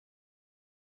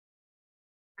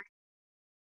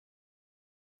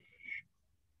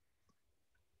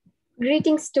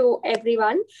Greetings to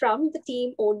everyone from the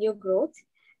team Own Your Growth.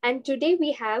 And today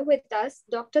we have with us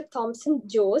Dr. Tomson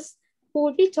Jose, who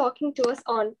will be talking to us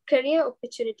on career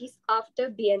opportunities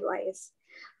after BNYS.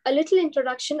 A little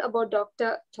introduction about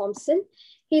Dr. Tomson.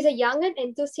 He's a young and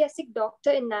enthusiastic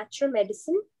doctor in natural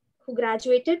medicine who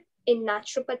graduated in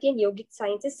naturopathy and yogic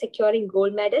sciences, securing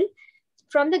gold medal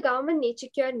from the Government Nature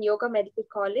Cure and Yoga Medical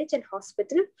College and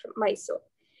Hospital from Mysore.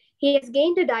 He has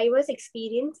gained a diverse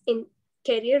experience in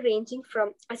career ranging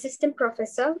from assistant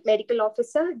professor, medical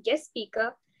officer, guest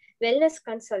speaker, wellness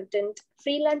consultant,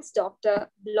 freelance doctor,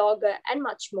 blogger, and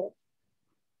much more.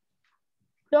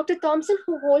 Dr. Tomson,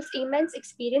 who holds immense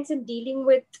experience in dealing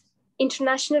with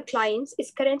international clients,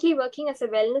 is currently working as a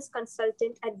wellness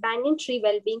consultant at Banyan Tree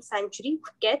Wellbeing Sanctuary,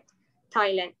 Phuket,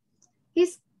 Thailand.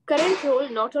 His current role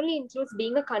not only includes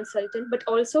being a consultant, but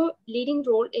also leading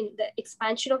role in the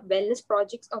expansion of wellness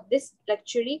projects of this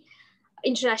luxury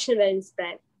international wellness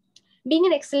brand. Being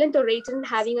an excellent orator and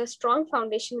having a strong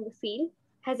foundation in the field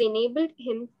has enabled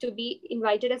him to be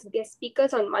invited as guest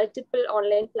speakers on multiple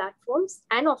online platforms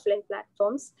and offline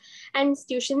platforms and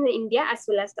institutions in India as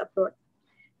well as abroad.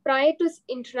 Prior to his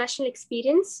international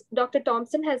experience, Dr.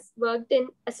 Tomson has worked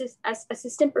as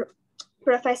assistant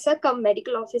professor cum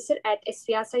medical officer at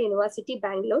SVSI University,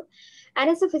 Bangalore, and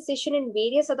as a physician in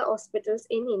various other hospitals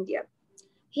in India.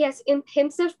 He has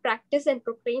himself practiced and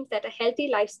proclaims that a healthy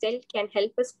lifestyle can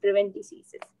help us prevent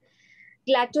diseases.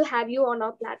 Glad to have you on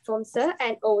our platform, sir,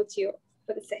 and over to you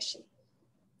for the session.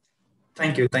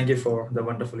 Thank you. Thank you for the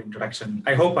wonderful introduction.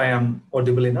 I hope I am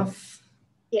audible enough.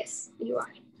 Yes, you are.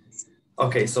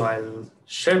 Okay, so I'll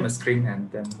share my screen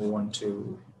and then move on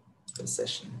to the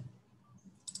session.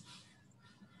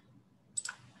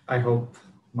 I hope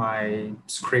my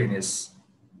screen is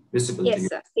visible to you. Yes,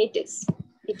 sir, it is.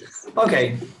 It is.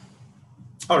 Okay.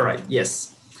 All right.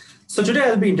 Yes. So today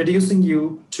I'll be introducing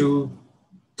you to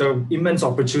the immense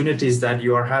opportunities that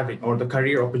you are having, or the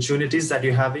career opportunities that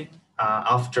you're having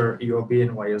after your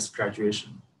BNYS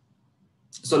graduation.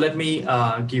 So let me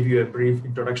give you a brief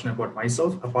introduction about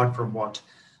myself, apart from what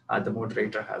the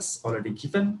moderator has already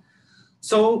given.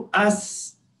 So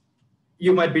as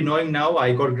you might be knowing now,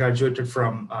 I got graduated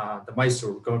from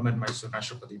the Government Mysore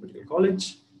Naturopathy Medical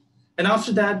College. And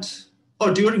after that,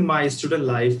 or during my student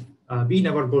life, we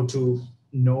never got to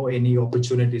know any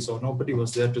opportunities, or nobody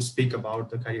was there to speak about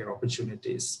the career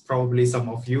opportunities. Probably some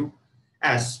of you,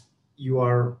 as you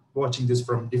are watching this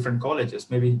from different colleges,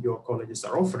 maybe your colleges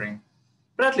are offering.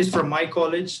 But at least from my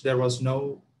college, there was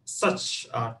no such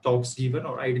talks given,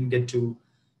 or I didn't get to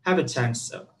have a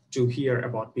chance to hear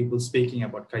about people speaking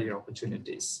about career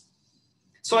opportunities.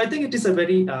 So I think it is a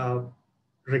very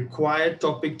required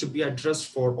topic to be addressed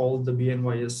for all the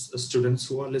BNYS students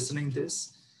who are listening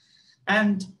this.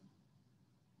 And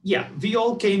yeah, we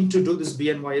all came to do this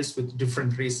BNYS with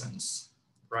different reasons,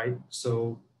 right?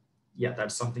 So yeah,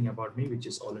 that's something about me, which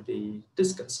is already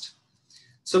discussed.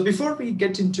 So before we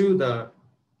get into the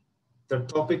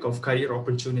topic of career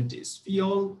opportunities, we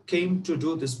all came to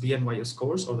do this BNYS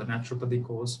course, or the naturopathy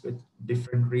course, with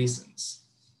different reasons.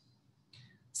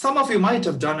 Some of you might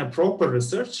have done a proper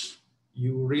research.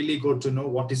 You really got to know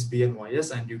what is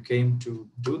BNYS and you came to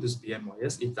do this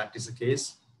BNYS. If that is the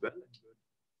case, well and good.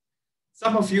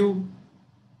 Some of you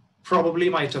probably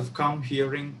might have come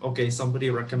hearing, okay, somebody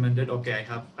recommended, okay,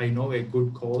 I know a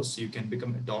good course, you can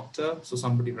become a doctor. So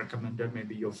somebody recommended,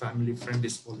 maybe your family friend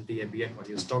is already a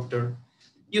BNYS doctor.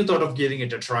 You thought of giving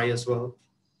it a try as well.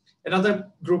 Another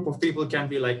group of people can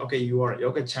be like, okay, you are a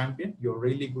yoga champion, you're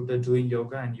really good at doing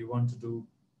yoga and you want to do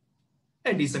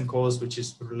a decent course which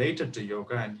is related to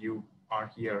yoga, and you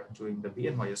are here doing the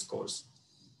BNYS course.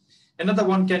 Another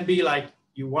one can be like,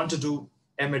 you want to do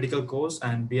a medical course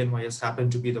and BNYS happen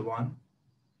to be the one.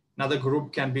 Another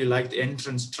group can be like the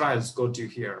entrance trials got you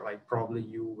here, like probably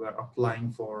you were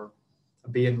applying for a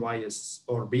BNYS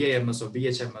or BAMS or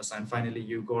BHMS, and finally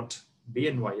you got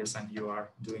BNYS and you are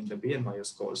doing the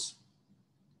BNYS course.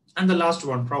 And the last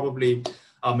one, probably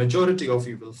a majority of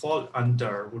you will fall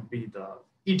under, would be the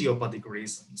idiopathic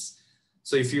reasons.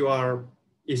 So if you are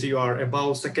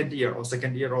above second year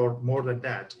or more than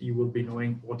that, you will be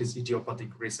knowing what is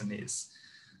idiopathic reason is.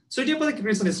 So idiopathic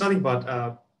reason is nothing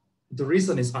but the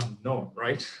reason is unknown,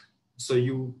 right? So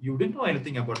you didn't know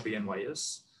anything about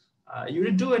BNYS. You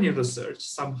didn't do any research.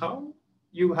 Somehow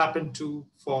you happen to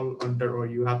fall under, or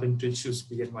you happen to choose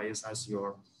BNYS as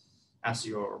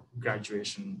your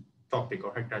graduation topic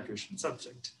or graduation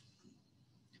subject.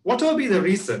 Whatever be the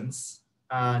reasons,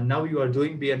 now you are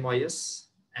doing BNYS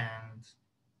and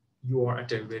you are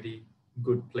at a very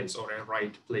good place or a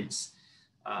right place.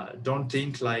 Don't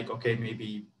think like, okay,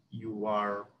 maybe you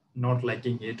are not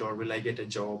liking it, or will I get a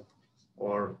job?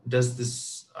 or does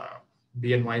this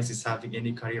BNYS is having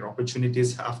any career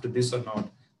opportunities after this or not.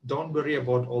 Don't worry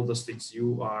about all those things.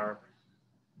 You are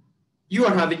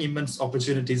having immense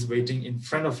opportunities waiting in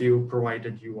front of you,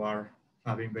 provided you are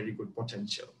having very good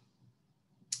potential.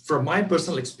 From my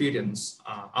personal experience,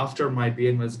 after my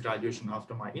BNYS graduation,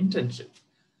 after my internship,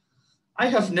 I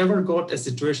have never got a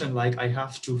situation like I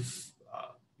have to,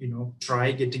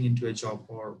 try getting into a job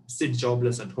or sit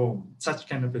jobless at home. Such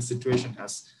kind of a situation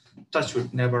has, touch wood,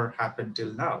 never happened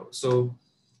till now. So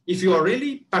if you are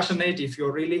really passionate, if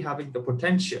you're really having the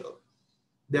potential,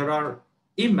 there are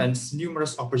immense,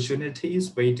 numerous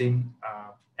opportunities waiting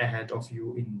ahead of you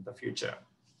in the future.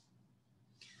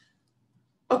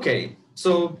 Okay,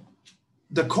 so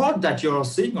the quote that you're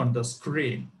seeing on the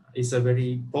screen is a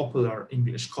very popular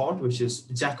English quote, which is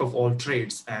 "Jack of all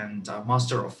trades and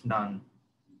master of none."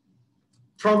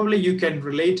 Probably you can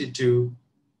relate it to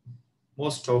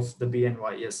most of the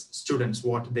BNYS students,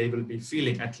 what they will be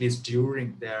feeling, at least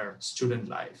during their student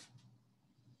life.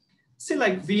 See,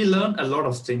 like, we learn a lot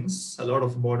of things, a lot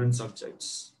of modern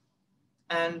subjects.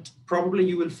 And probably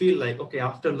you will feel like, okay,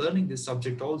 after learning this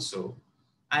subject also,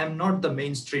 I am not the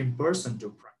mainstream person to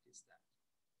practice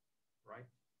that, right?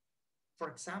 For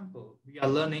example, we are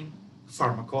learning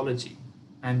pharmacology,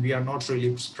 and we are not really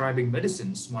prescribing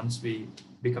medicines once we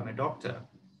become a doctor.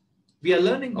 We are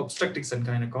learning obstetrics and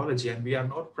gynecology, and we are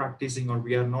not practicing, or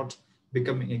we are not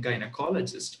becoming a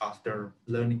gynecologist after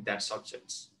learning that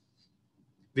subjects.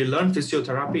 We learn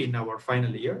physiotherapy in our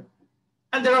final year,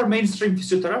 and there are mainstream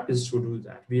physiotherapists who do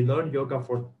that. We learn yoga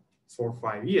for 4 or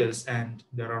 5 years, and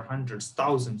there are hundreds,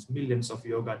 thousands, millions of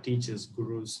yoga teachers,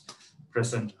 gurus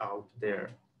present out there.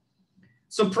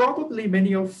 So probably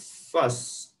many of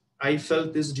us, I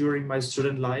felt this during my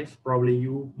student life, probably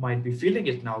you might be feeling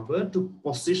it now, where to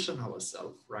position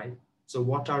ourselves, right? So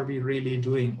what are we really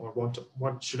doing, or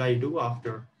what should I do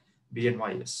after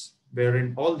BNYS?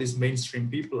 Wherein all these mainstream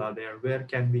people are there, where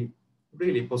can we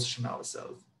really position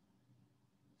ourselves?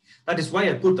 That is why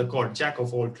I put the quote, "Jack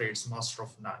of all trades, master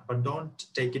of none." But don't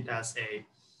take it as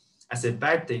a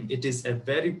bad thing. It is a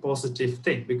very positive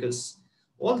thing, because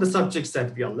all the subjects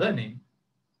that we are learning,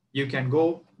 you can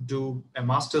go do a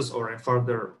master's or a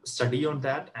further study on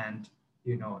that, and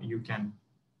you can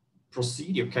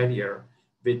proceed your career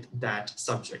with that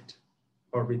subject,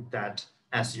 or with that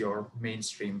as your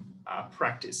mainstream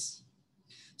practice.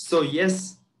 So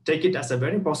yes, take it as a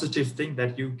very positive thing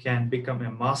that you can become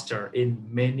a master in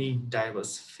many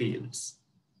diverse fields.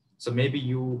 So maybe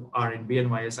you are in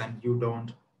BNYS and you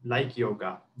don't like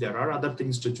yoga. There are other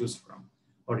things to choose from.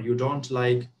 Or you don't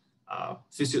like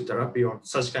physiotherapy or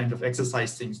such kind of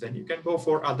exercise things, then you can go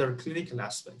for other clinical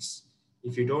aspects.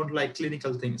 If you don't like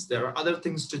clinical things, there are other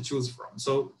things to choose from.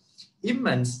 So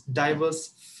immense diverse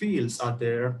fields are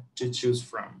there to choose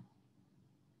from.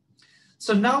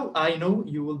 So now I know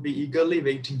you will be eagerly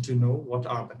waiting to know what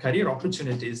are the career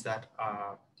opportunities that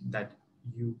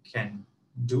you can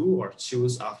do or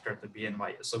choose after the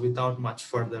BNYS. So without much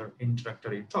further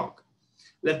introductory talk,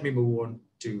 let me move on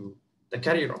to the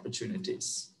career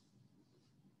opportunities.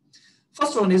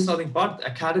 First one is nothing but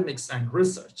academics and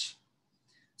research.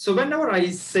 So whenever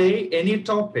I say any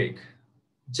topic,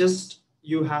 just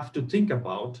you have to think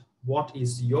about what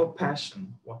is your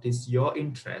passion, what is your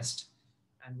interest,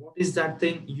 and what is that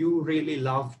thing you really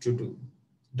love to do.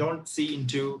 Don't see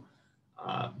into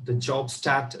the job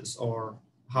status or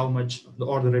how much,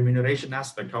 or the remuneration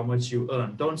aspect, how much you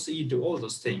earn. Don't see into all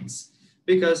those things,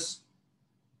 because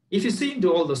if you see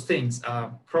into all those things,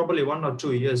 probably 1 or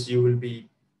 2 years you will be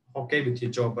okay with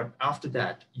your job, but after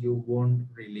that you won't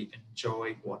really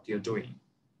enjoy what you're doing.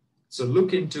 So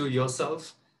look into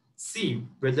yourself, see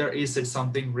whether is it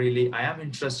something really I am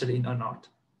interested in or not,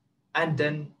 and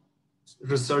then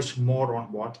research more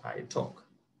on what I talk.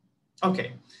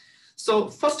 Okay, so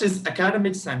first is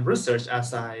academics and research,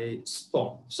 as I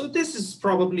spoke. So this is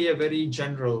probably a very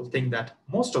general thing that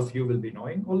most of you will be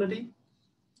knowing already.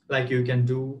 Like, you can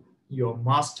do your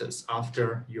master's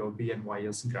after your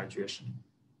BNYS graduation,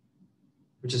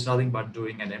 which is nothing but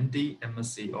doing an MD,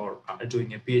 MSc, or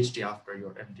doing a PhD after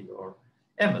your MD or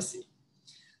MSc.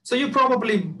 So you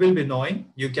probably will be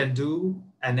knowing you can do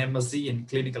an MSc in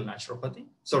clinical naturopathy,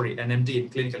 sorry, an MD in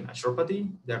clinical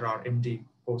naturopathy. There are MD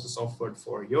courses offered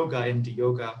for yoga, MD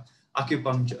yoga,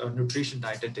 acupuncture, nutrition,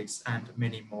 dietetics, and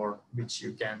many more, which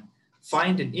you can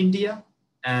find in India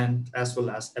and as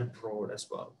well as abroad as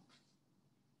well.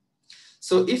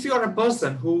 So if you are a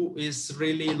person who is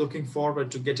really looking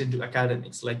forward to get into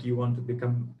academics, like you want to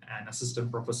become an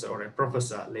assistant professor or a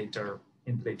professor later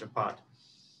in the later part,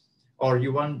 or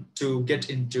you want to get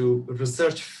into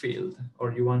research field,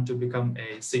 or you want to become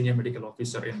a senior medical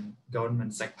officer in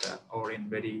government sector or in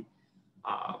very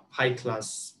high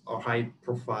class or high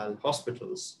profile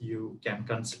hospitals, you can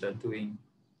consider doing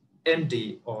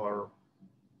MD or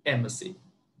MSc.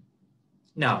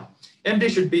 Now, MD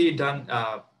should be done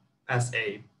as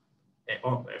a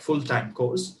full-time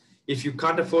course. If you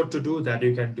can't afford to do that,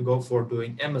 you can go for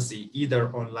doing MSc,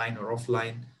 either online or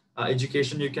offline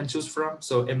education you can choose from.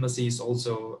 So MSc is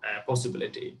also a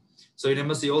possibility. So in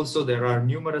MSc also, there are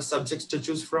numerous subjects to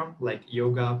choose from, like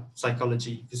yoga,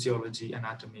 psychology, physiology,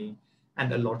 anatomy,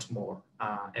 and a lot more.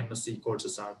 MSc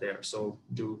courses are there. So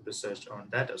do research on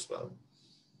that as well.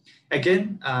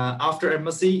 Again, after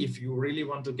MSc, if you really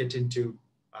want to get into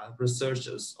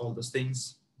researches, all those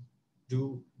things,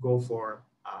 do go for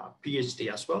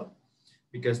PhD as well,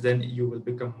 because then you will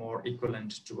become more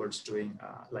equivalent towards doing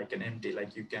like an MD,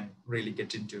 like you can really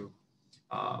get into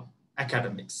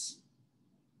academics.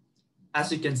 As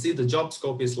you can see, the job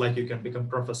scope is like you can become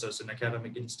professors in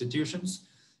academic institutions,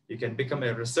 you can become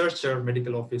a researcher,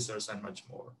 medical officers, and much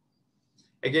more.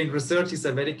 Again, research is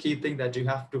a very key thing that you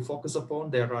have to focus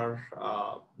upon. There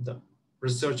are the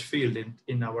research field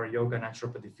in our yoga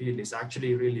naturopathy field is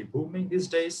actually really booming these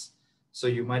days. So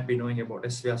you might be knowing about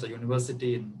SVS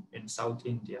University in South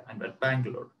India and at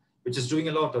Bangalore, which is doing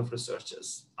a lot of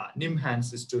researches.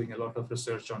 NIMHANS is doing a lot of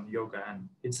research on yoga and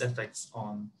its effects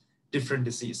on different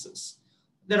diseases.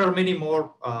 There are many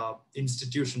more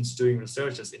institutions doing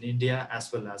researches in India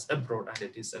as well as abroad, and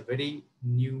it is a very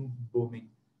new booming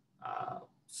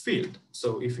field.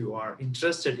 So if you are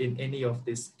interested in any of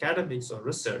these academics or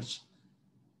research,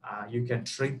 you can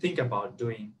think about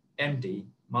doing MD,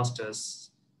 Masters,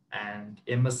 and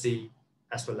MSc,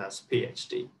 as well as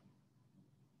PhD.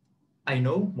 I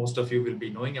know most of you will be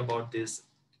knowing about this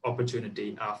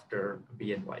opportunity after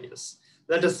BNYS.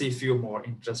 Let us see a few more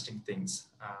interesting things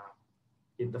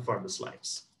in the further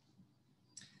slides.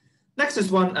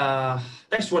 Next one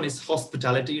is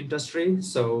hospitality industry.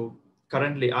 So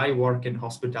currently I work in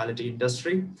hospitality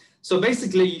industry. So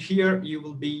basically here you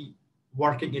will be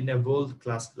working in a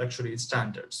world-class luxury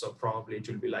standard. So probably it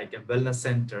will be like a wellness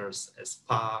centers, a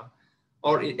spa,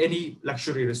 or any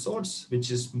luxury resorts, which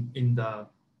is in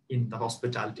the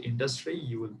hospitality industry.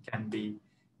 You can be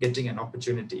getting an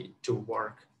opportunity to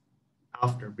work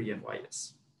after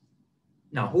BNYS.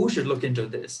 Now, who should look into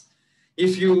this?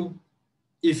 If you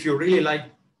really like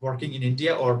working in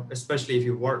India, or especially if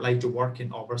you like to work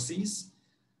in overseas,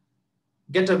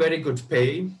 get a very good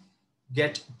pay,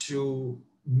 get to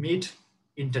meet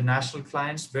international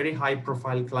clients, very high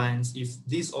profile clients. If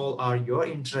these all are your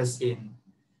interest in,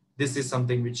 this is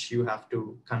something which you have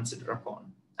to consider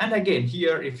upon. And again,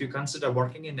 here, if you consider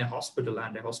working in a hospital,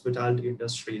 and the hospitality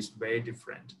industry is very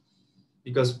different,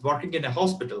 because working in a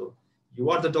hospital, you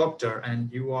are the doctor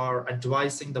and you are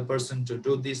advising the person to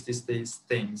do these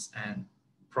things, and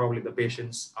probably the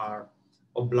patients are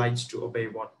obliged to obey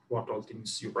what all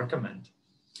things you recommend.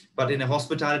 But in a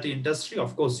hospitality industry,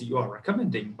 of course, you are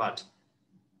recommending, but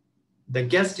the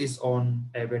guest is on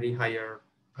a very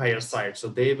higher side. So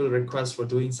they will request for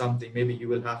doing something. Maybe you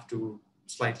will have to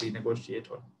slightly negotiate,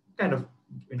 or kind of,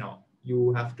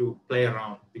 you have to play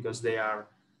around, because they are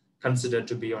considered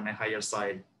to be on a higher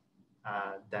side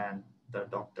than the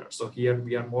doctor. So here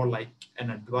we are more like an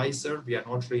advisor. We are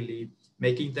not really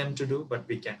making them to do, but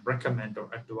we can recommend or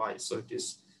advise. So it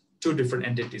is two different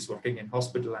entities working in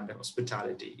hospital and the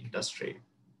hospitality industry.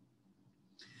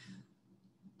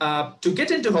 To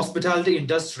get into hospitality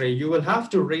industry, you will have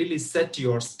to really set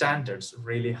your standards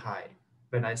really high.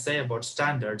 When I say about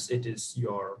standards, it is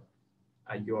your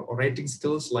orating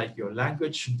skills, like your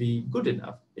language should be good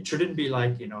enough. It shouldn't be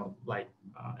like,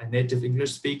 a native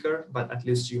English speaker, but at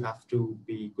least you have to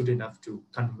be good enough to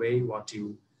convey what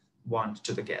you want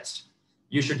to the guest.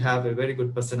 You should have a very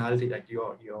good personality, like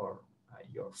your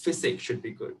physique should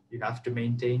be good. You have to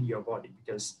maintain your body,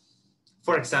 because,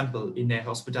 for example, in a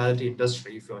hospitality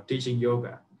industry, if you're teaching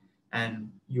yoga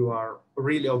and you are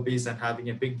really obese and having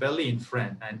a big belly in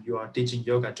front, and you are teaching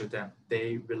yoga to them,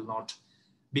 they will not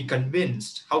be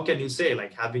convinced. How can you say,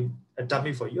 like, having a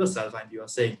tummy for yourself and you are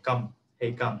saying, come,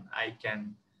 hey, come, I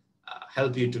can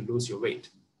help you to lose your weight.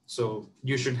 So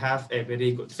you should have a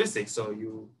very good physique. So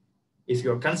if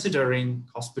you're considering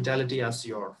hospitality as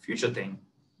your future thing,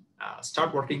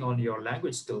 start working on your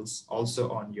language skills,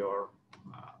 also on your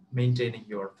maintaining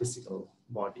your physical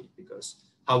body, because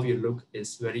how you look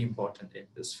is very important in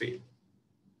this field.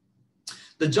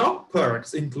 The job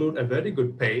perks include a very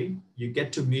good pay. You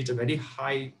get to meet a very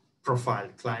high profile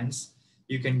clients.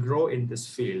 You can grow in this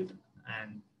field.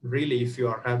 And really, if you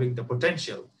are having the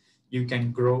potential, you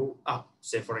can grow up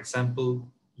say, for example,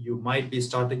 you might be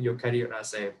starting your career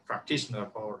as a practitioner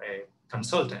or a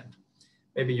consultant.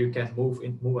 Maybe you can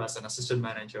move as an assistant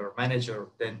manager or manager,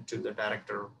 then to the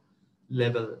director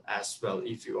level as well,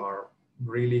 if you are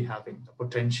really having the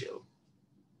potential.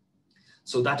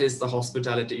 So that is the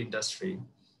hospitality industry.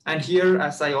 And here,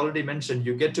 as I already mentioned,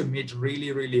 you get to meet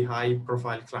really, really high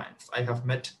profile clients. I have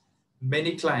met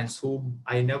many clients whom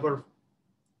I never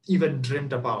even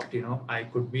dreamed about. I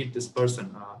could meet this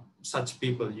person. Such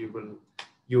people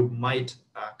you might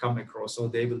come across, or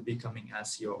they will be coming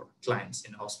as your clients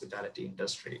in hospitality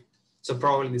industry. So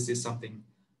probably this is something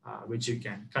which you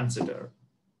can consider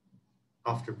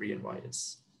after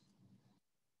BNYS.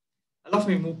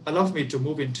 Allow me to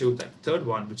move into the third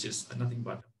one, which is nothing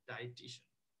but dietitian.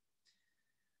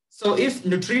 So if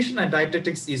nutrition and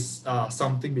dietetics is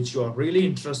something which you are really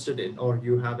interested in, or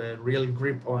you have a real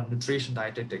grip on nutrition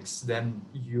dietetics, then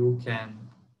you can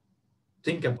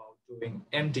think about doing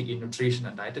MD in nutrition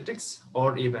and dietetics,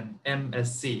 or even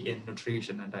MSc in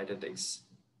nutrition and dietetics.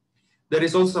 There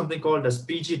is also something called as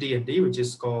PGD&D, which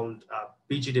is called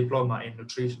PG Diploma in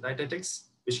Nutrition Dietetics,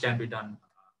 which can be done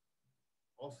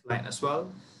offline as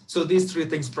well. So these three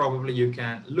things probably you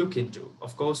can look into.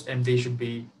 Of course, MD should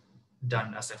be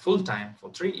done as a full-time for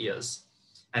 3 years,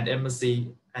 and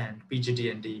MSc and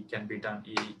PGD&D can be done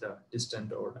either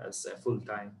distant or as a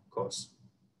full-time course.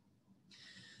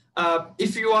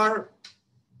 If you are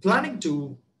planning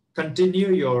to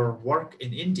continue your work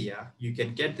in India, you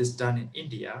can get this done in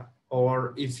India.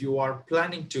 Or if you are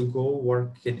planning to go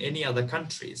work in any other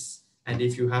countries, and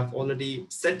if you have already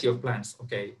set your plans,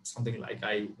 okay, something like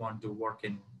I want to work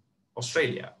in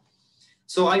Australia.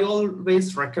 So I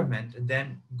always recommend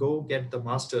then go get the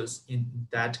master's in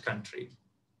that country.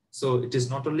 So it is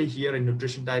not only here in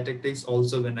nutrition dietetics,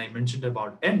 also when I mentioned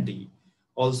about MD,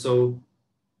 also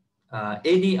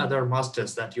any other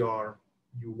masters that you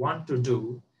want to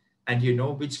do, and you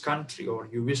know which country, or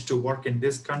you wish to work in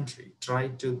this country, try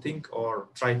to think or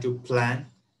try to plan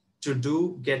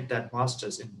to get that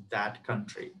master's in that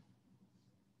country.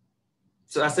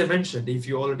 So as I mentioned, if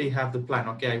you already have the plan,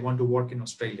 okay, I want to work in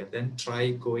Australia, then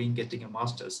try getting a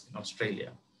master's in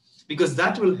Australia, because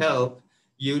that will help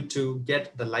you to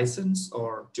get the license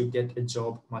or to get a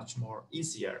job much more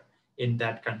easier in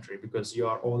that country, because you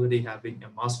are already having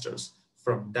a master's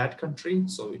from that country.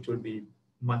 So it will be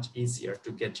much easier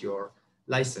to get your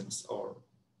license or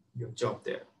your job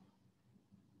there.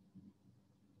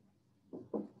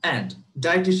 And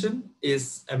dietitian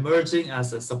is emerging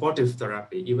as a supportive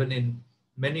therapy. Even in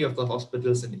many of the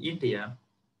hospitals in India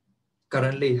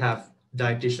currently have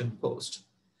dietitian post.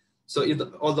 So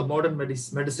all the modern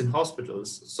medicine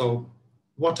hospitals, so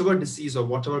whatever disease or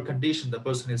whatever condition the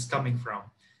person is coming from,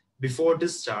 before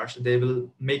discharge, they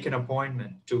will make an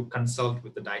appointment to consult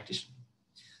with the dietitian.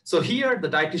 So here the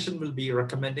dietitian will be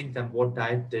recommending them what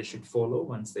diet they should follow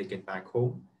once they get back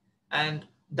home. And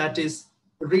that is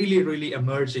really, really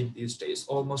emerging these days.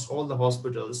 Almost all the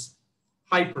hospitals,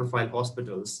 high profile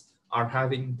hospitals, are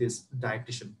having this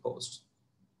dietitian post.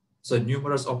 So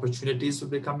numerous opportunities will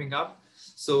be coming up.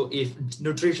 So if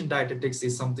nutrition dietetics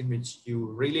is something which you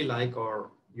really like, or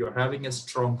you're having a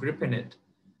strong grip in it,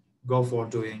 go for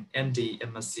doing MD,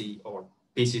 MSc, or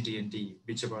PGD&D,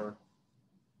 whichever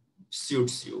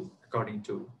suits you according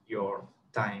to your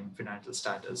time, financial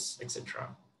status,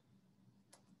 etc.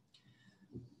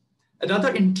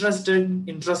 Another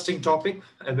interesting topic,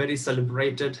 a very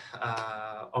celebrated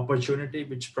opportunity,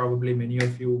 which probably many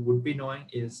of you would be knowing,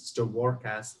 is to work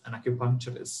as an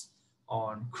acupuncturist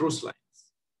on cruise lines.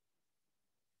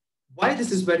 Why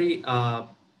this is very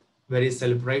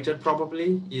celebrated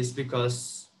probably is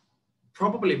because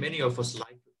probably many of us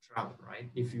like to travel, right?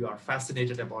 If you are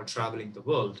fascinated about traveling the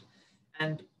world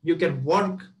and you can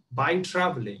work by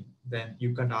traveling, then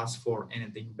you can ask for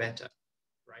anything better,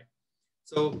 right?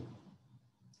 So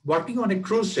working on a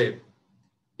cruise ship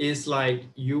is like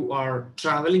you are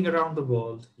traveling around the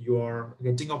world, you are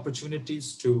getting opportunity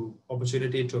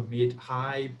to meet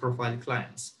high profile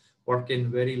clients, work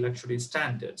in very luxury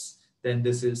standards, then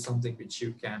this is something which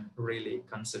you can really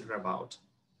consider about.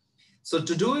 So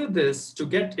to do this, to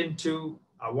get into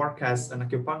work as an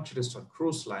acupuncturist on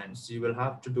cruise lines, you will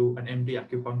have to do an MD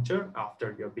acupuncture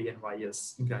after your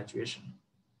BNYS graduation.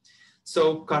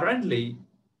 So currently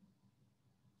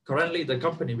the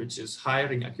company which is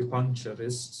hiring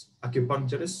acupuncturists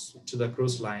to the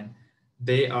cruise line,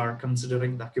 they are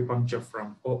considering the acupuncture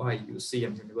from OYG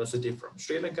CM University from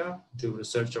Sri Lanka. Do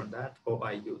research on that,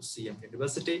 OYG CM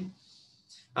University.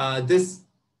 This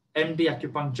MD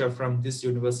acupuncture from this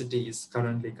university is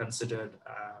currently considered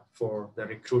for the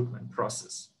recruitment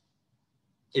process.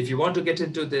 If you want to get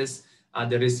into this,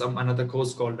 There is another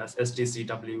course called as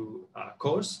STCW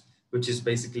course, which is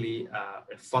basically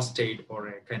a first aid or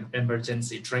a kind of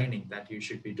emergency training that you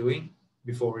should be doing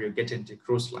before you get into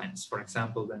cruise lines. For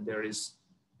example, when there is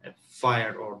a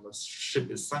fire or the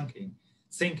ship is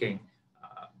sinking,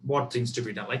 what things to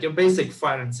be done. Like your basic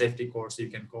fire and safety course, you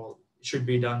can call, should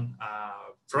be done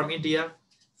from India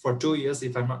for 2 years,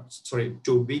 if I'm not, sorry,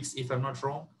 2 weeks, if I'm not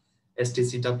wrong,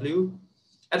 STCW.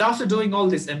 And after doing all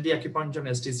this MD acupuncture and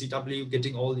STCW,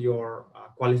 getting all your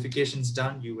qualifications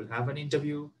done, you will have an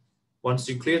interview. Once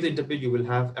you clear the interview, you will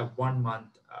have a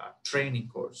 1-month training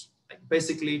course, like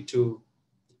basically to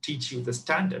teach you the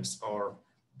standards or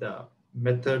the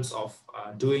methods of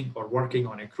doing or working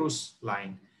on a cruise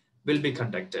line will be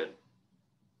conducted.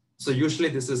 So usually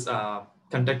this is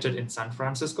conducted in San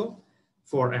Francisco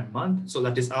for a month. So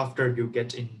that is after you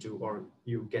get into or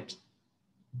you get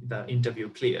the interview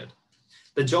cleared.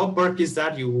 The job perk is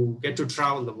that you get to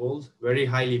travel the world, very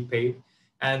highly paid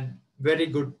and very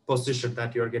good position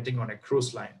that you're getting on a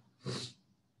cruise line.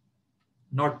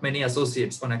 Not many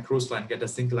associates on a cruise line get a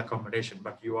single accommodation,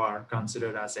 but you are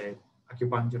considered as a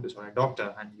acupuncturist or a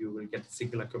doctor and you will get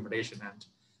single accommodation and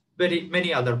very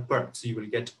many other perks you will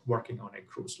get working on a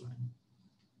cruise line.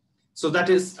 So that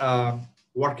is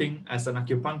working as an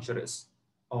acupuncturist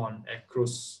on a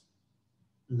cruise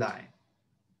line.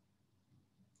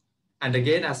 And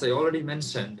again, as I already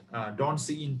mentioned, don't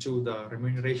see into the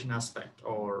remuneration aspect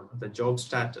or the job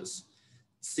status.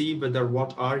 See whether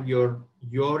what are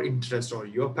your interests or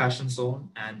your passion zone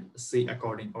and see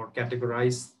according or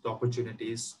categorize the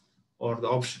opportunities or the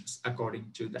options according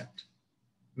to that.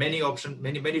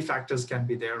 Many factors can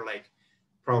be there, like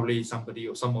probably somebody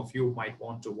or some of you might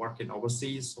want to work in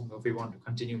overseas, some of you want to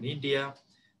continue in India,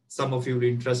 some of you will be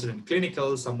interested in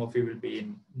clinical, some of you will be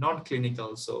in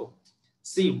non-clinical. So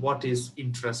see what is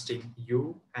interesting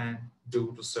you and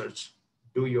do research,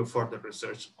 do your further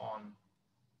research on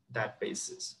that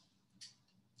basis.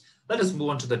 Let us move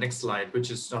on to the next slide,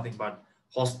 which is nothing but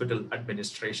hospital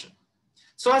administration.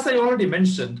 So as I already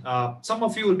mentioned, some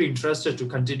of you will be interested to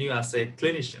continue as a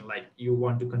clinician, like you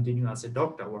want to continue as a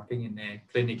doctor working in a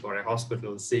clinic or a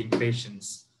hospital, seeing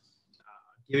patients,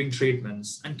 giving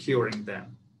treatments and curing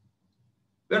them.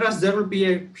 Whereas there will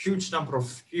be a huge number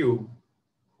of you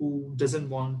who don't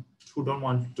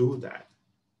want to do that,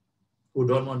 who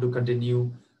don't want to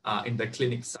continue in the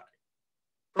clinic side.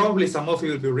 Probably some of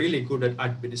you will be really good at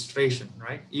administration,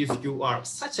 right? If you are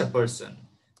such a person,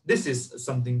 this is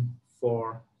something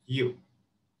for you.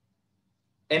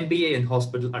 MBA in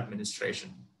hospital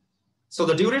administration. So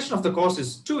the duration of the course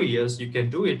is 2 years. You can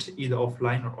do it either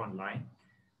offline or online.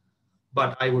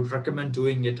 But I would recommend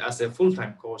doing it as a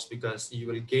full-time course because you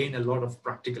will gain a lot of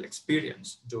practical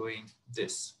experience doing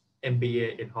this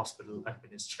MBA in hospital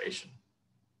administration.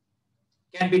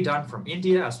 Can be done from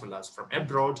India as well as from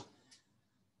abroad.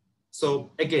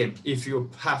 So again, if you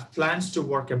have plans to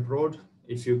work abroad,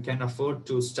 if you can afford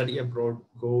to study abroad,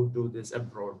 go do this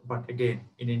abroad. But again,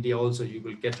 in India also, you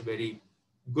will get very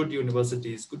good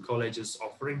universities, good colleges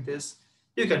offering this.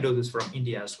 You can do this from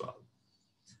India as well.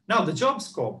 Now the job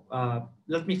scope,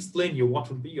 let me explain you what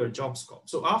will be your job scope.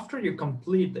 So after you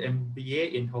complete the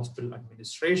MBA in hospital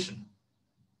administration,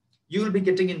 you will be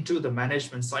getting into the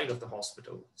management side of the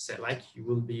hospital. Say like you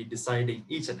will be deciding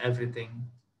each and everything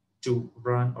to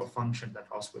run or function that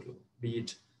hospital, be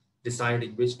it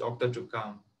deciding which doctor to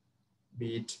come,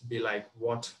 be it be like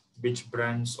which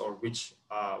brands or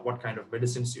what kind of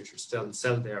medicines you should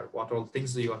sell there, what all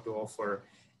things that you have to offer,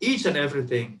 each and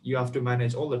everything you have to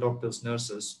manage, all the doctors,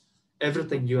 nurses,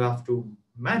 everything you have to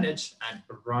manage and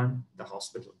run the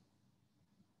hospital.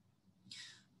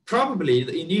 Probably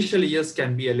the initial years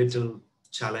can be a little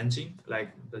challenging,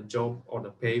 like the job or the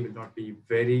pay will not be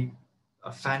very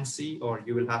fancy, or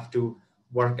you will have to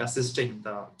work assisting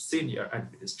the senior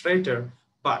administrator.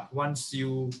 But once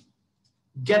you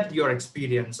get your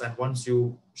experience and once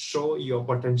you show your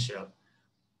potential,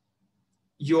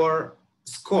 your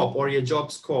scope or your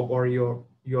job scope or your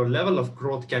level of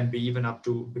growth can be even up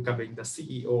to becoming the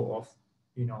CEO of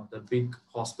the big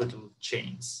hospital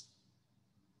chains.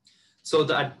 So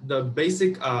the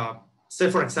basic,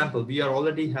 say for example, we are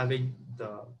already having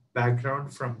the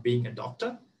background from being a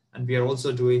doctor, and we are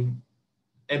also doing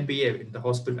MBA in the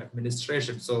hospital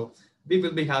administration. So we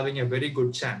will be having a very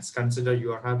good chance. Consider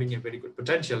you are having a very good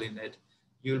potential in it.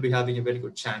 You will be having a very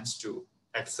good chance to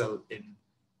excel in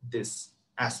this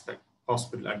aspect,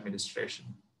 hospital administration.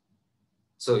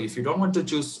 So if you don't want to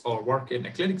choose or work in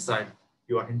a clinic side,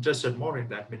 you are interested more in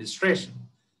the administration,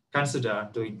 consider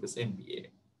doing this MBA.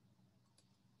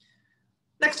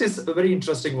 Next is a very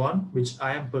interesting one, which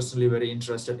I am personally very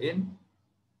interested in.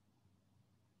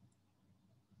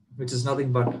 which is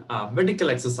nothing but a medical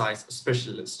exercise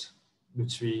specialist,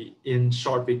 which we, in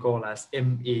short, we call as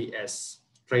MES,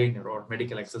 trainer or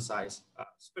medical exercise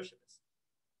specialist.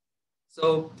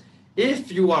 So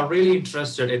if you are really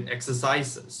interested in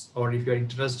exercises, or if you're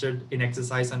interested in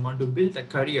exercise and want to build a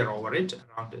career over it,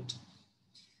 around it,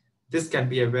 this can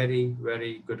be a very,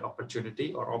 very good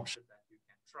opportunity or option that you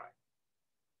can try.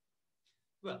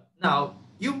 Well, now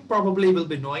you probably will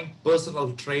be knowing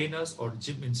personal trainers or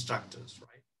gym instructors,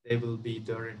 right? They will be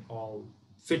there in all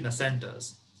fitness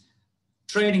centers,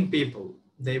 training people.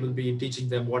 They will be teaching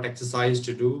them what exercise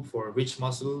to do for which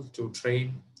muscle to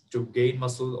train, to gain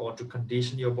muscle or to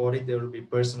condition your body. There will be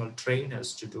personal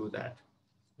trainers to do that.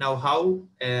 Now, how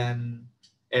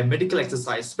a medical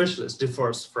exercise specialist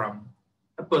differs from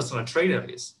a personal trainer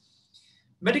is,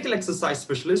 medical exercise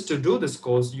specialist, to do this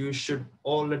course, you should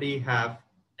already have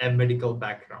a medical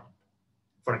background.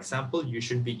 For example, you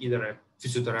should be either a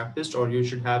physiotherapist or you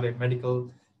should have a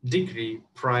medical degree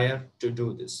prior to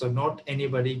do this. So not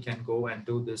anybody can go and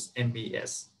do this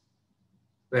MES.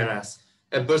 Whereas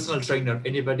a personal trainer,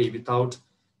 anybody without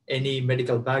any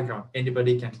medical background,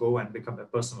 anybody can go and become a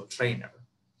personal trainer.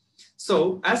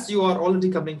 So as you are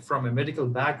already coming from a medical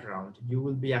background, you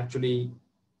will be actually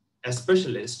a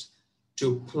specialist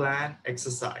to plan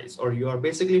exercise, or you are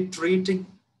basically treating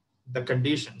the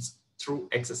conditions through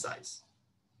exercise.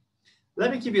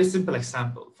 Let me give you a simple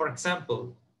example. For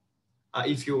example,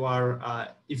 if you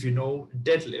know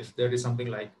deadlift, there is something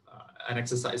like an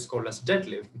exercise called as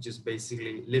deadlift, which is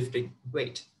basically lifting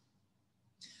weight.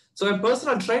 So a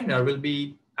personal trainer will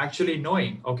be actually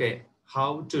knowing, okay,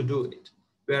 how to do it.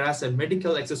 Whereas a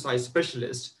medical exercise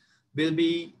specialist will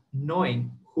be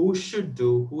knowing who should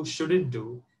do, who shouldn't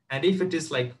do. And if it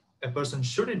is like a person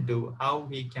shouldn't do, how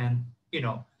he can,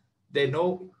 they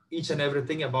know each and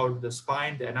everything about the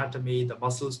spine, the anatomy, the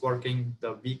muscles working,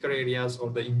 the weaker areas or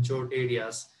the injured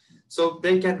areas. So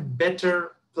they can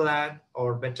better plan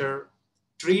or better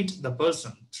treat the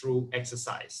person through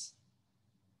exercise.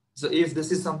 So if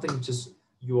this is something which is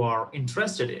you are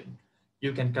interested in,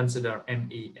 you can consider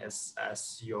MES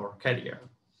as your career.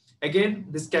 Again,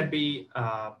 this can be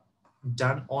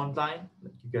done online.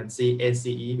 You can see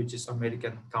ACE, which is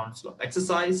American Council of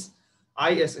Exercise,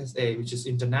 ISSA, which is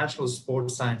International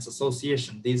Sports Science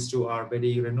Association. These two are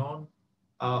very renowned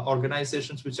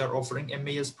organizations which are offering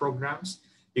MES programs.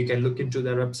 You can look into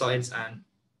their websites and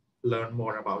learn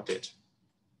more about it.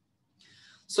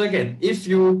 So again, if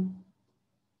you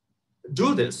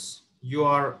do this, you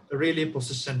are really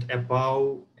positioned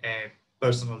above a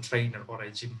personal trainer or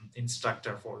a gym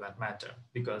instructor for that matter,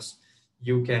 because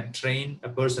you can train a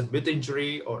person with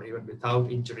injury or even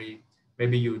without injury.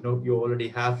 Maybe you already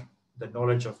have the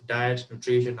knowledge of diet,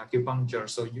 nutrition, acupuncture,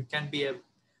 so you can be a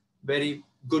very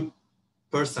good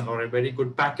person or a very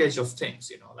good package of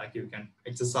things, like you can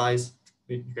exercise,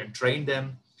 you can train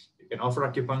them, you can offer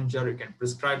acupuncture, you can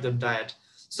prescribe them diet.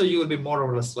 So you will be more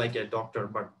or less like a doctor,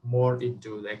 but more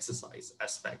into the exercise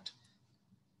aspect.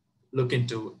 Look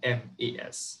into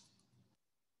MES.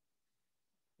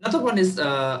 Another one is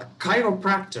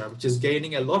chiropractor, which is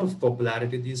gaining a lot of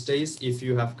popularity these days. If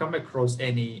you have come across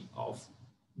any of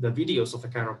the videos of a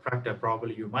chiropractor,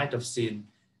 probably you might have seen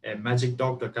a magic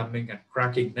doctor coming and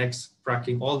cracking necks,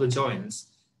 cracking all the joints,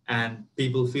 and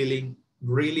people feeling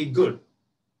really good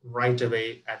right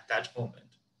away at that moment.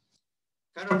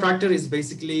 Chiropractor is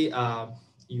basically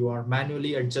you are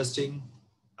manually adjusting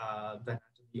the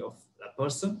anatomy of a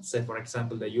person. Say, for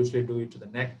example, they usually do it to the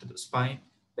neck, to the spine,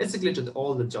 basically to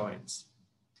all the joints.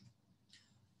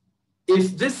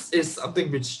 If this is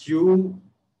something which you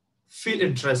feel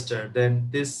interested, then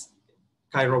this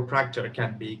chiropractor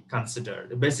can be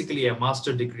considered. Basically a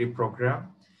master degree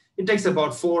program. It takes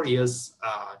about 4 years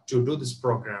to do this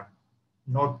program.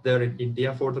 Not there in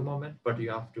India for the moment, but you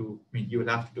will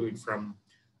have to do it from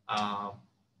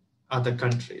other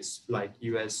countries like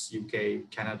US, UK,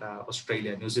 Canada,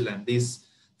 Australia, New Zealand. These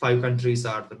 5 countries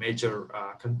are the major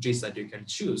countries that you can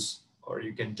choose, or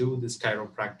you can do this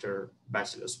chiropractor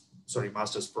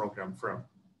master's program from.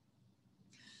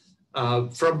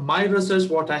 From my research,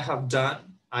 what I have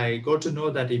done, I got to know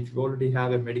that if you already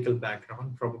have a medical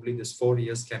background, probably this 4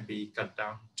 years can be cut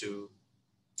down to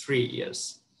 3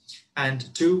 years.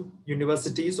 And 2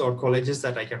 universities or colleges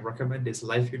that I can recommend is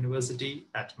Life University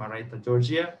at Marietta,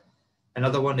 Georgia.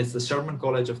 Another one is the Sherman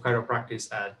College of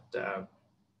Chiropractic at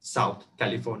South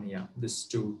California. These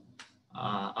 2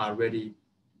 are very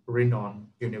renowned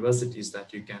universities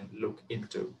that you can look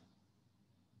into.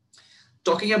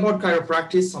 Talking about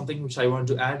chiropractic, something which I want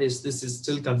to add is this is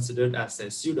still considered as a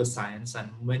pseudoscience,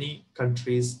 and many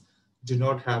countries do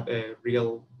not have a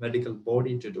real medical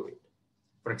body to do it.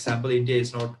 For example, India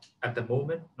is not at the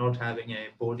moment not having a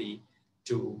body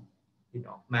to,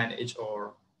 manage,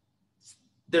 or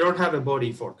they don't have a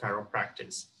body for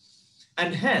chiropractic,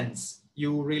 and hence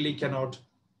you really cannot,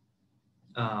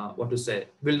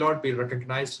 will not be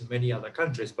recognized in many other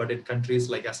countries. But in countries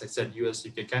like, as I said, US,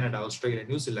 UK, Canada, Australia,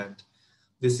 New Zealand,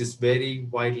 this is very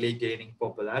widely gaining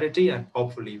popularity, and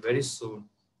hopefully very soon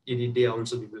in India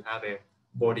also we will have a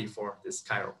body for this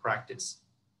chiropractic.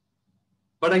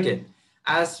 But again,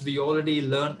 as we already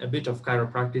learned a bit of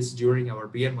chiropractic during our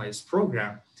BNYS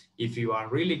program, if you are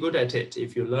really good at it,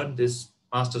 if you learn this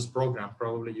master's program,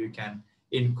 probably you can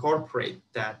incorporate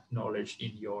that knowledge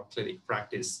in your clinic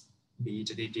practice, be it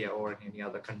in India or in any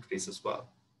other countries as well.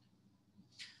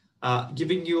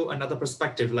 Giving you another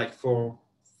perspective, like for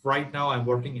right now, I'm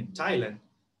working in Thailand.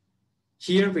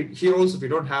 Here also we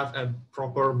don't have a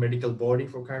proper medical body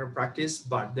for chiropractic,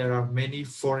 but there are many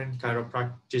foreign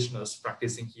chiropractitioners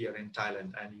practicing here in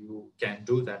Thailand, and you can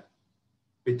do that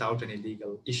without any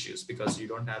legal issues because you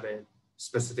don't have a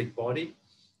specific body.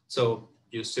 So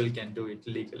you still can do it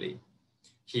legally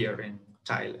here in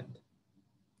Thailand.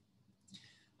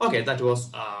 Okay, that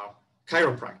was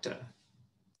chiropractor.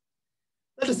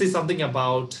 Let us see something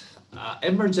about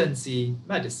emergency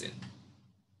medicine.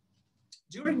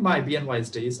 During my BNYS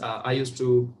days, I used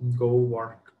to go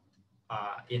work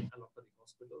in allopathic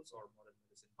hospitals or modern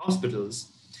medicine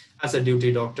hospitals as a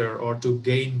duty doctor, or to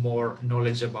gain more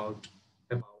knowledge about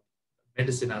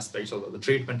medicine aspects or the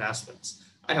treatment aspects.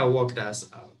 I have worked as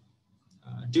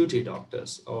duty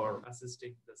doctors or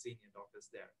assisting the senior doctors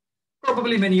there.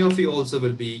 Probably many of you also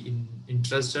will be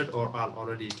interested or are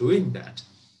already doing that.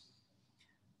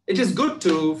 It is good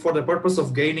to, for the purpose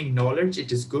of gaining knowledge,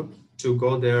 it is good to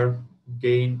go there,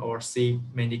 gain or see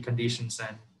many conditions,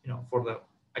 and for the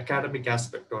academic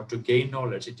aspect or to gain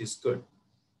knowledge, it is good.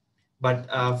 But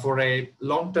for a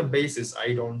long-term basis,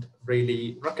 I don't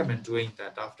really recommend doing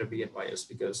that after BNYS,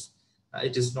 because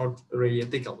it is not really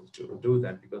ethical to do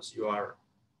that, because you are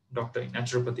doctor in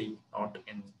naturopathy, not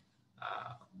in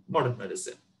modern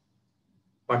medicine.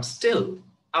 But still,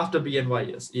 after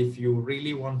BNYS, if you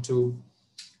really want to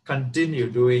continue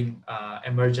doing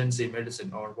emergency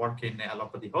medicine or work in an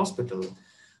allopathy hospital,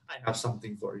 I have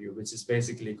something for you, which is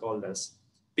basically called as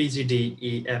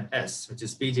PGD-EMS, which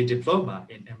is PG Diploma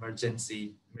in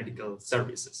Emergency Medical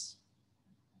Services.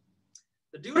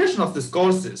 The duration of this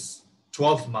course is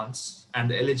 12 months, and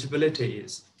the eligibility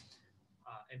is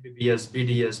MBBS,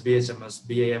 BDS, BHMS,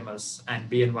 BAMS, and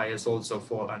BNYS also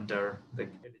fall under the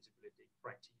eligibility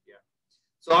criteria.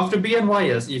 So after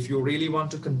BNYS, if you really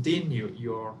want to continue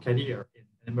your career in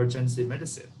emergency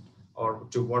medicine or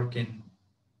to work in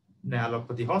an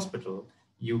allopathy hospital,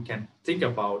 you can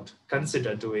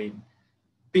consider doing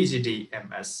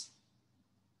PGD-MS.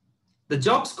 The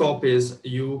job scope is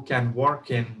you can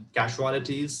work in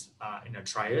casualties in a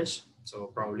triage. So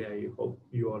probably I hope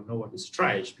you all know what is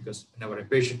triage, because whenever a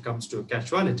patient comes to a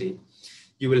casualty,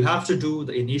 you will have to do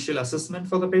the initial assessment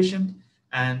for the patient,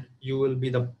 and you will be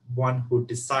the one who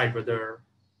decide whether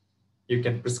you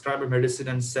can prescribe a medicine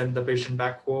and send the patient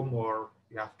back home, or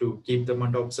you have to keep them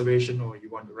under observation, or you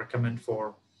want to recommend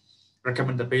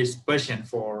the patient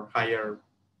for higher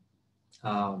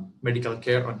medical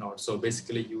care or not. So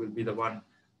basically you will be the one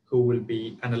who will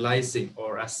be analyzing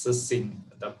or assessing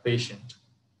the patient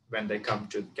when they come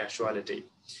to casualty.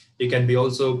 You can be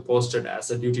also posted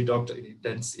as a duty doctor in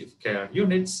intensive care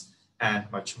units and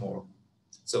much more.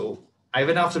 So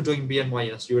even after doing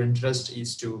BNYS, your interest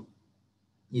is to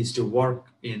work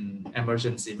in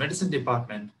emergency medicine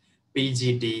department,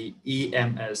 PGD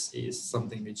EMS is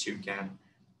something which you can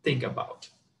think about.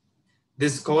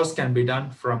 This course can be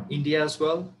done from India as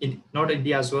well, you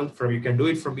can do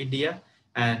it from India,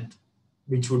 and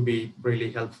which would be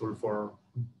really helpful for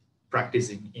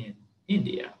practicing in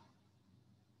India.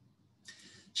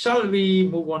 Shall we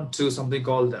move on to something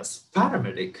called as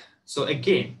paramedic? So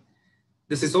again,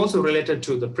 this is also related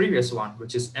to the previous one,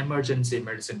 which is emergency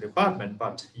medicine department,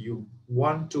 but you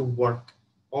want to work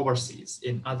overseas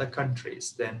in other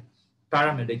countries, then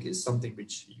paramedic is something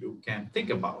which you can think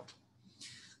about.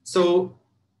 So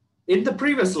in the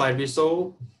previous slide, we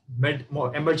saw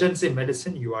more emergency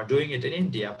medicine, you are doing it in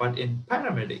India, but in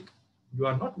paramedic, you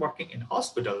are not working in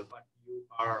hospital, but you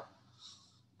are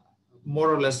more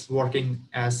or less working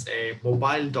as a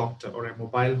mobile doctor or a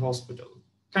mobile hospital,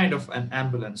 kind of an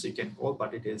ambulance you can call,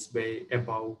 but it is way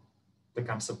above the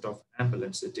concept of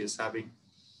ambulance. It is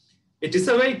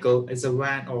a vehicle, it's a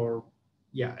van, or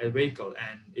a vehicle,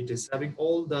 and it is having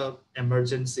all the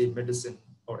emergency medicine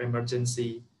or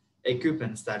emergency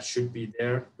equipments that should be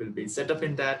there will be set up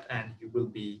in that, and you will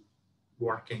be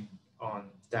working on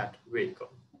that vehicle.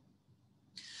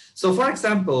 So for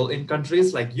example, in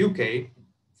countries like UK,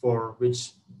 for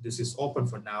which this is open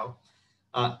for now,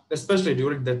 especially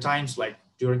during the times like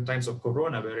during times of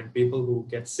Corona, wherein people who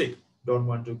get sick don't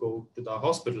want to go to the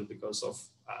hospital because of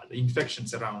the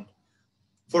infections around.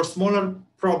 For smaller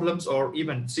problems or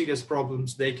even serious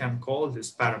problems, they can call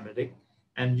this paramedic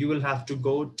and you will have to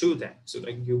go to them. So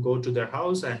like you go to their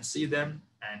house and see them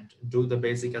and do the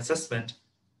basic assessment.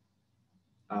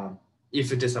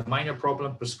 If it is a minor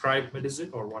problem, prescribe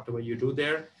medicine or whatever you do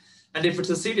there. And if it's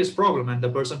a serious problem and the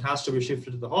person has to be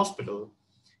shifted to the hospital,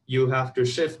 you have to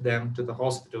shift them to the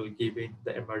hospital giving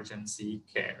the emergency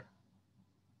care.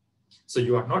 So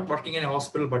you are not working in a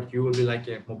hospital, but you will be like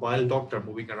a mobile doctor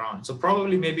moving around. So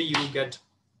probably maybe you get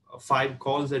 5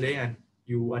 calls a day and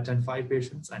you attend 5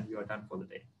 patients and you are done for the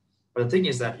day. But the thing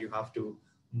is that you have to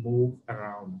move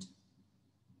around.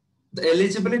 The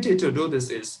eligibility to do this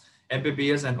is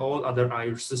MBBS and all other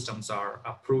Ayush systems are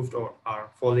approved or are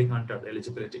falling under the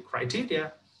eligibility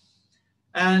criteria.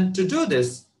 And to do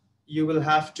this, you will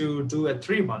have to do a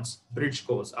 3 months bridge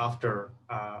course after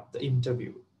the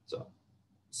interview.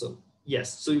 So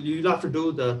yes, so you'll have to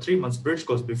do the 3 months bridge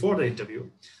course before the interview.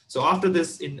 So after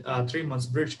this, in 3 months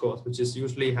bridge course, which is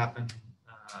usually happens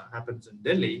in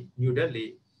Delhi, New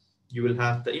Delhi, you will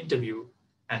have the interview,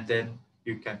 and then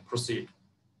you can proceed,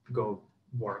 go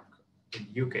work in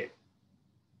UK.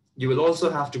 You will also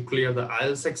have to clear the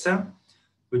IELTS exam,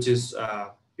 which is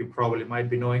you probably might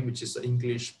be knowing, which is the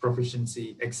English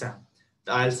proficiency exam.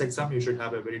 The IELTS exam, you should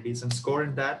have a very decent score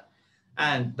in that.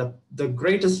 And the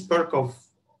greatest perk of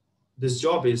this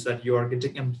job is that you are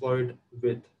getting employed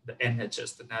with the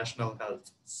NHS, the National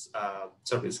Health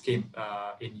Service Scheme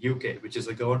in UK, which is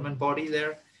a government body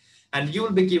there. And you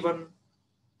will be given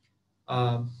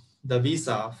the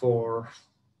visa for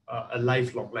a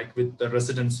lifelong, like with the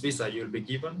residence visa, you'll be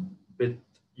given with,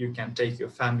 you can take your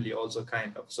family also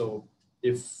kind of. So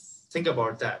if think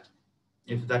about that,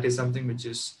 if that is something which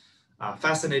is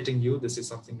fascinating you, this is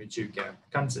something which you can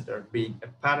consider being a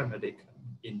paramedic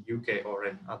in UK or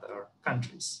in other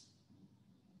countries.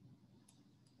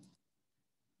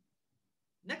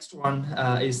 Next one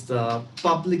is the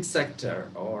public sector,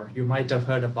 or you might have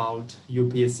heard about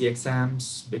UPSC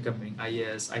exams, becoming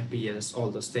IAS, IPS, all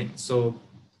those things. So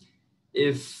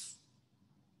if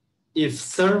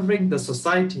serving the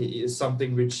society is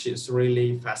something which is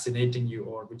really fascinating you,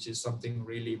 or which is something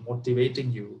really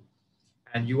motivating you,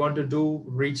 and you want to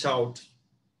reach out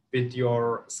with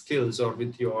your skills or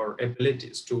with your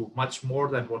abilities to much more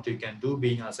than what you can do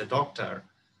being as a doctor,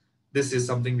 this is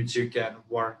something which you can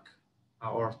work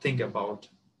or think about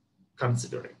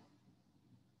considering.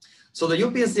 So the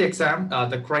UPSC exam,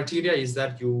 the criteria is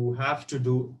that you have to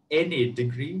do any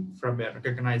degree from a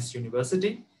recognized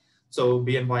university. So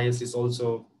BNYS is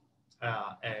also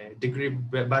a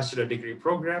bachelor degree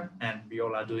program, and we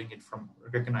all are doing it from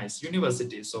recognized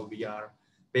universities. So we are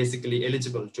basically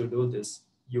eligible to do this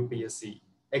UPSC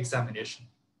examination.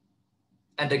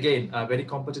 And again, a very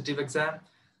competitive exam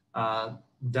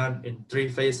done in 3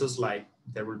 phases, like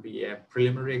there will be a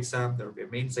preliminary exam, there will be a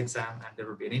mains exam, and there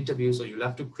will be an interview. So you'll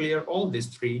have to clear all these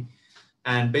 3.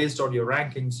 And based on your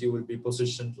rankings, you will be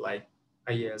positioned like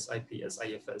IAS, IPS,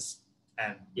 IFS,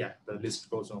 and yeah, the list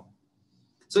goes on.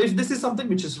 So if this is something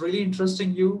which is really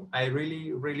interesting you, I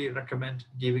really, really recommend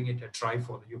giving it a try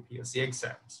for the UPSC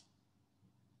exams.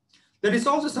 There is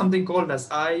also something called as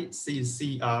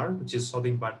ICCR, which is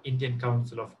something about Indian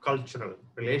Council of Cultural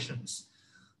Relations.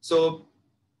 So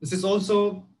this is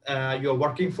also, you're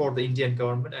working for the Indian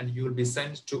government and you will be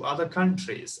sent to other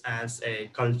countries as a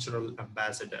cultural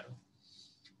ambassador.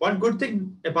 One good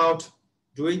thing about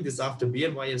doing this after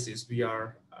BNYS is we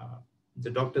are the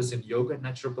doctors in yoga and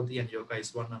naturopathy, and yoga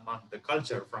is one among the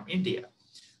culture from India.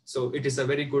 So it is a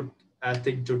very good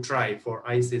thing to try for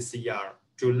ICCR.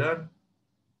 To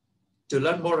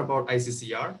learn more about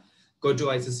ICCR, go to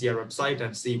ICCR website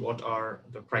and see what are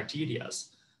the criterias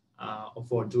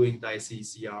for doing the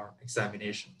ICCR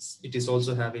examinations. It is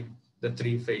also having the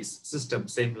 3-phase system,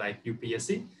 same like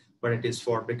UPSC, but it is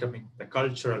for becoming the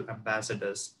cultural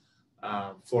ambassadors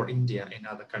for India in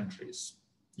other countries.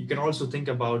 You can also think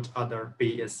about other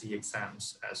PSC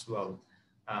exams as well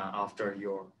after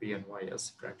your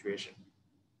BNYS graduation.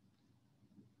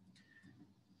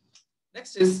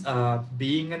 Next is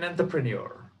being an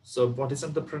entrepreneur. So what is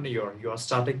entrepreneur? You are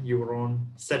starting your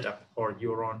own setup or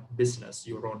your own business,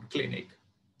 your own clinic.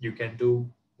 You can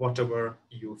do whatever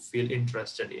you feel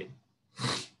interested in.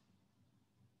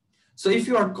 So if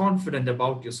you are confident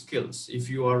about your skills, if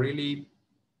you are really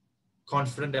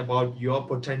confident about your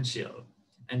potential,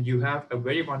 and you have a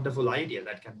very wonderful idea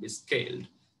that can be scaled,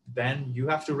 then you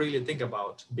have to really think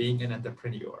about being an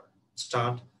entrepreneur.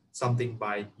 Start something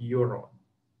by your own.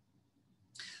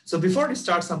 So before you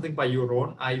start something by your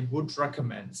own, I would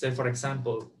recommend, say for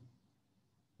example,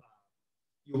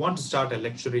 you want to start a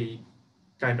luxury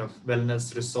kind of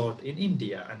wellness resort in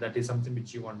India, and that is something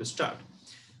which you want to start.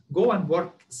 Go and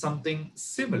work something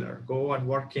similar. Go and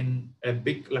work in a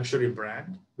big luxury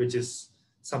brand, which is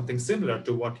something similar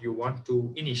to what you want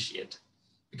to initiate,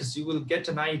 because you will get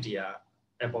an idea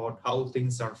about how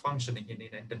things are functioning in an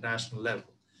international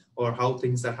level, or how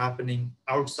things are happening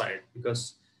outside,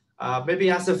 because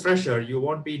maybe as a fresher, you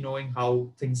won't be knowing how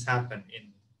things happen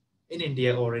in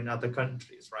India or in other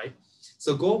countries, right?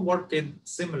 So go work in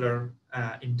similar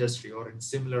industry or in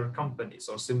similar companies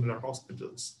or similar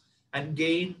hospitals and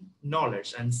gain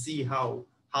knowledge and see how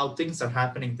things are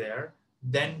happening there.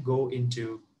 Then go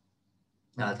into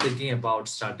thinking about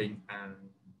starting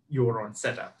your own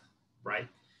setup, right?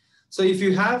 So if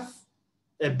you have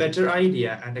a better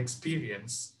idea and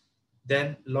experience,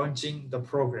 then launching the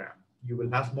program, you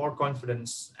will have more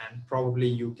confidence and probably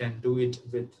you can do it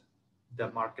with the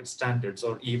market standards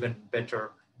or even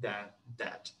better than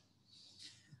that.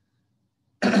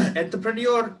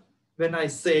 Entrepreneur, when I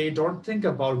say don't think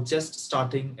about just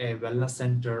starting a wellness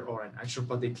center or a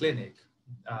naturopathy clinic,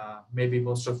 maybe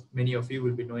many of you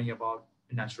will be knowing about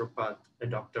a naturopath, a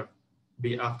doctor,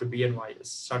 after BNYS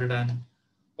started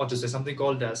something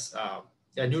called as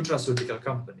a nutraceutical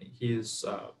company. He is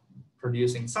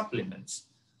producing supplements.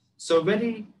 So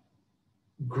very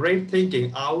great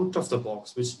thinking out of the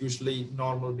box, which usually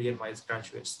normal BNYS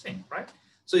graduates think, right?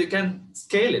 So you can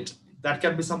scale it. That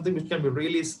can be something which can be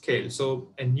really scaled. So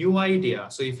a new idea.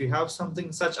 So if you have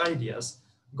such ideas,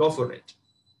 go for it.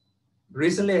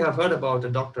 Recently, I have heard about a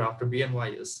doctor after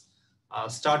BNYS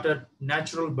started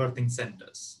natural birthing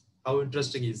centers. How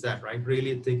interesting is that, right?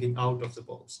 Really thinking out of the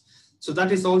box. So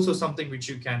that is also something which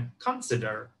you can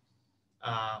consider,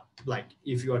 like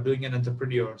if you are doing an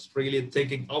entrepreneur, really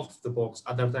thinking out of the box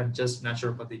other than just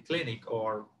naturopathy clinic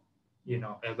or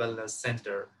a wellness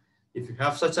center. If you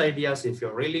have such ideas, if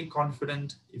you're really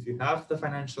confident, if you have the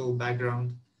financial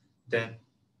background, then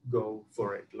go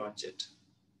for it, launch it,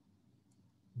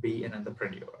 be an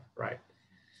entrepreneur, right?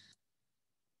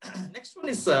 Next one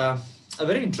is a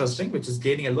very interesting, which is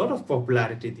gaining a lot of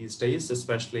popularity these days,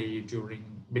 especially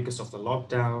because of the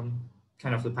lockdown,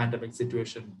 kind of the pandemic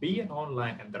situation. Be an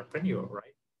online entrepreneur,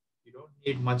 right? You don't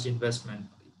need much investment.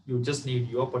 You just need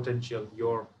your potential,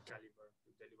 your caliber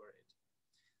to deliver it.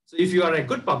 So if you are a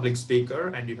good public speaker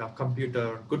and you have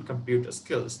good computer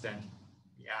skills, then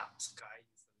yeah, sky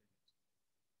is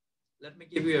the limit. Let me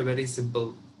give you a very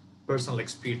simple personal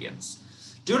experience.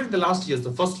 During the last years,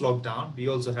 the first lockdown, we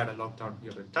also had a lockdown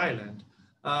here in Thailand.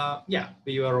 Yeah,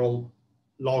 we were all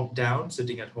locked down,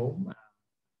 sitting at home.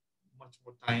 Much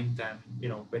more time than,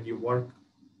 when you work,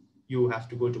 you have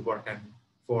to go to work. And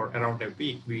for around a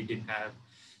week, we didn't have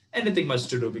anything much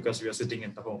to do because we were sitting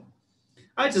in the home.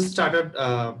 I just started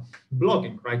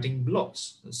blogging, writing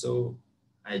blogs. So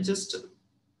I just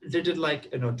did it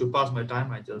like, to pass my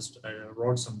time. I just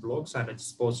wrote some blogs and I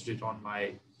just posted it on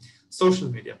my social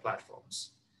media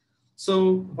platforms.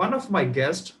 So one of my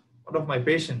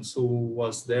patients who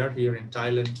was there here in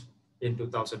Thailand in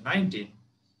 2019,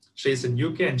 she's in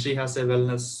UK and she has a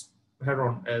wellness, her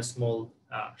own a small,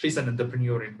 she's an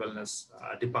entrepreneur in wellness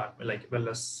department, like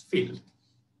wellness field.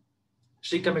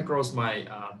 She came across my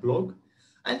blog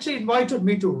and she invited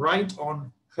me to write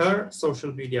on her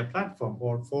social media platform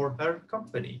or for her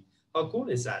company. How cool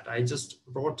is that? I just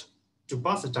wrote to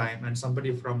pass the time and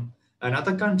somebody from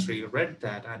another country read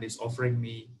that and is offering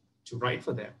me to write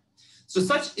for them. So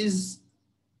such is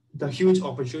the huge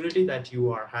opportunity that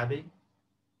you are having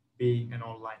being an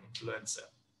online influencer.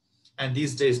 And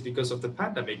these days, because of the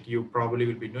pandemic, you probably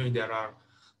will be knowing there are a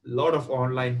lot of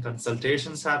online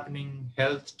consultations happening,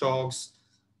 health talks,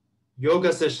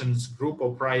 yoga sessions, group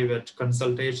or private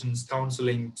consultations,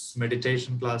 counseling,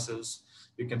 meditation classes.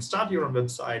 You can start your own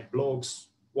website, blogs,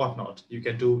 whatnot. You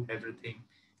can do everything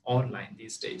online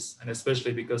these days. And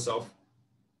especially because of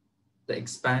the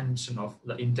expansion of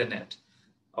the internet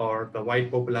or the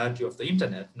wide popularity of the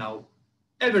internet, now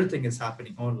everything is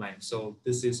happening online. So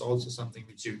this is also something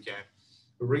which you can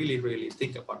really, really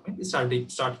think about. Maybe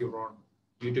start your own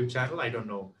YouTube channel. I don't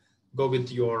know. Go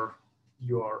with your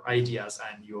ideas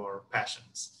and your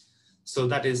passions. So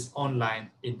that is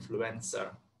online influencer.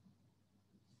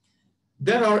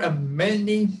 There are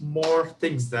many more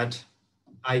things that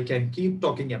I can keep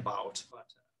talking about, but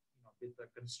with the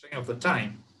constraint of the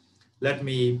time, let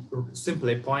me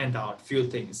simply point out a few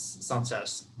things such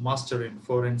as master in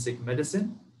forensic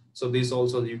medicine. So this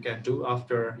also you can do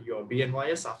after your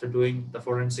BNYS. After doing the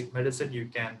forensic medicine, you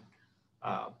can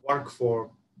work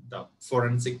for the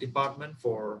forensic department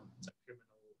for the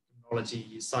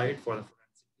criminology side for the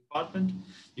forensic department.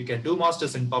 You can do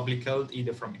masters in public health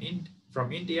either from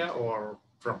India or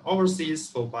from overseas.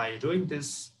 So by doing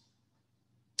this,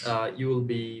 you will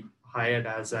be hired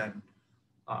as an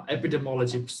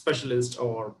epidemiology specialist,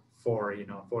 or for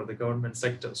for the government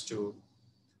sectors to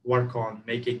work on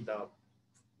making the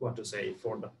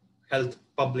for the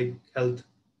public health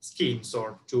schemes,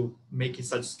 or to make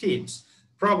such schemes.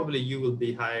 Probably you will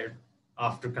be hired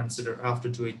after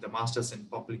doing the masters in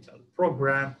public health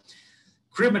program.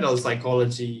 Criminal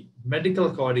psychology,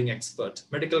 medical coding expert.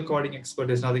 Medical coding expert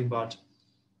is nothing but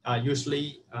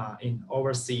usually in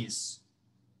overseas,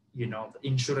 the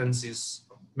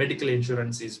medical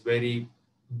insurance is very,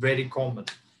 very common.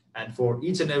 And for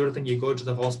each and everything you go to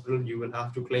the hospital, you will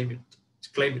have to claim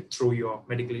it through your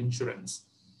medical insurance.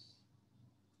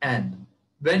 And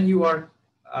when you are,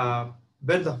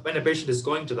 when a patient is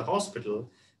going to the hospital,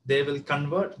 they will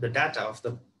convert the data of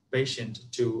the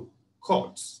patient to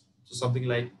codes. So something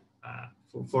like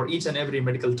for each and every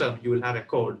medical term, you will have a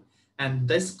code, and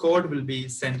this code will be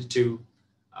sent to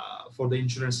for the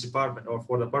insurance department, or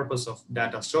for the purpose of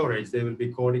data storage, they will be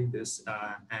coding this,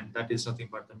 and that is nothing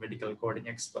but the medical coding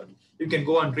expert. You can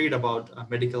go and read about a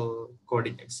medical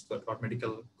coding expert or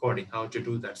medical coding, how to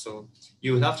do that. So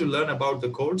you have to learn about the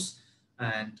codes,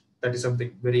 and that is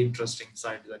something very interesting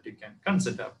side that you can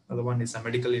consider. Another one is a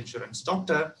medical insurance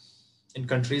doctor. In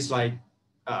countries like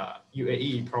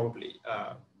UAE, probably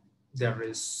there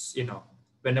is,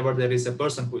 whenever there is a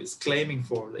person who is claiming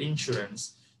for the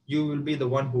insurance, you will be the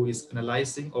one who is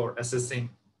analyzing or assessing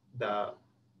the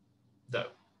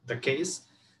case,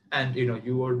 and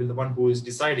you will be the one who is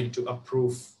deciding to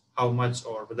approve how much,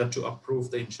 or whether to approve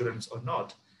the insurance or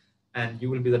not, and you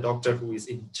will be the doctor who is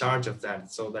in charge of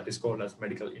that. So that is called as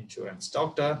medical insurance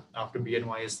doctor. After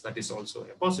BNYS, that is also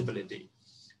a possibility.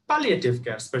 Palliative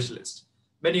care specialist.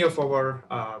 Many of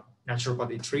our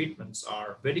naturopathy treatments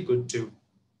are very good to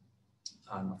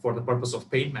for the purpose of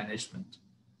pain management.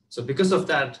 So because of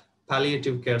that,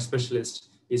 palliative care specialist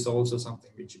is also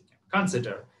something which you can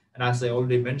consider. And as I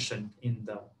already mentioned in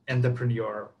the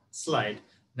entrepreneur slide,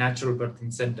 natural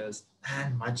birthing centers,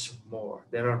 and much more.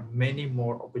 There are many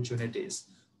more opportunities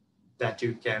that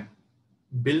you can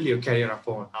build your career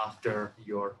upon after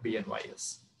your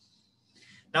BNYS.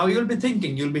 Now you'll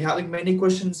be having many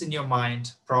questions in your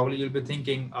mind. Probably you'll be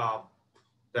thinking,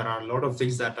 there are a lot of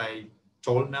things that I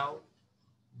told now.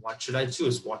 What should I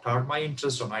choose? What are my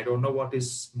interests on? I don't know what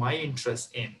is my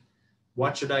interest in.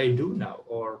 What should I do now?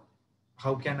 Or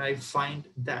how can I find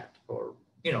that? Or,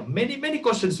 many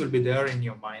questions will be there in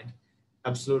your mind.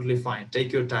 Absolutely fine.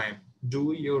 Take your time.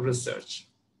 Do your research.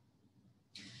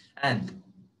 And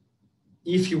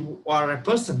if you are a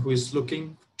person who is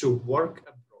looking to work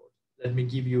abroad, let me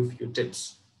give you a few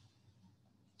tips.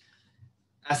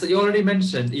 As I already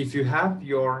mentioned, if you have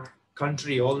your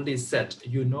country already set,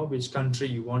 you know which country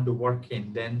you want to work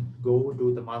in, then go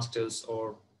do the masters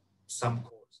or some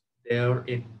course there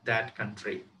in that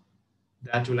country.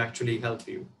 That will actually help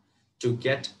you to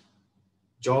get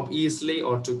job easily,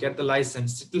 or to get the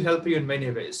license. It will help you in many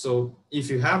ways. So if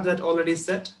you have that already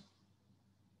set,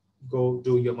 go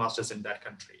do your masters in that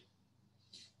country.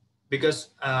 Because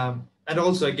and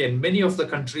also, again, many of the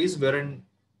countries wherein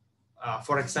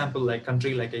for example, like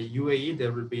country like a UAE,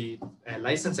 there will be a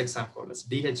license exam called as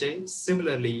DHA.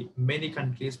 Similarly, many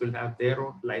countries will have their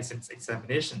own license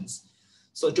examinations.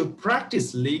 So to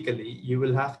practice legally, you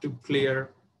will have to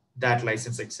clear that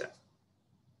license exam.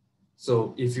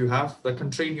 So if you have the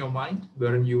country in your mind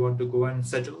wherein you want to go and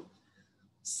settle,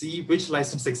 see which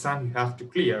license exam you have to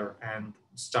clear and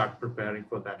start preparing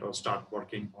for that, or start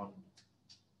working on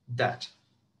that.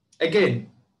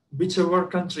 Again, whichever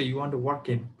country you want to work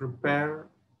in, prepare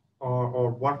or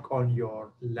work on your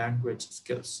language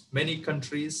skills. Many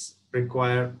countries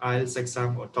require IELTS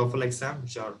exam or TOEFL exam,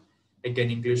 which are, again,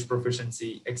 English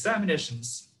proficiency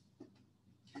examinations.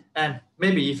 And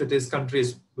maybe if it is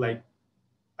countries like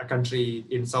a country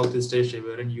in Southeast Asia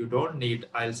wherein you don't need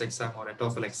IELTS exam or a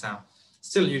TOEFL exam,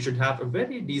 still you should have a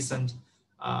very decent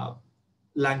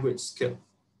language skill.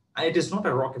 And it is not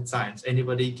a rocket science.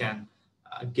 Anybody can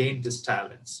gain these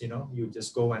talents. You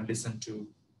just go and listen to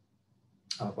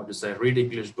read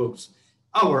English books.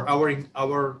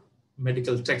 Our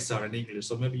medical texts are in English,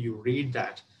 so maybe you read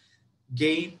that,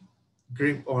 gain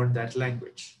grip on that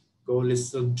language. Go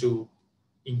listen to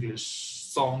English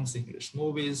songs, English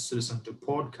movies, listen to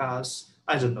podcasts.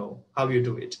 I don't know how you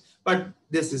do it, but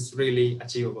this is really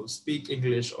achievable. Speak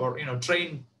English, or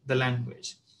train the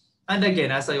language. And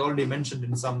again, as I already mentioned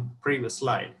in some previous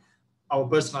slide, our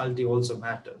personality also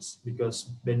matters, because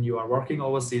when you are working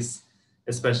overseas,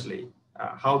 especially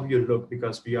how you look,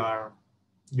 because we are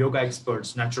yoga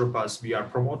experts, naturopaths, we are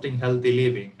promoting healthy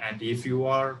living. And if you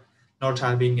are not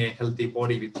having a healthy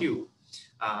body with you,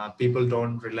 people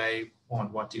don't rely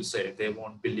on what you say. They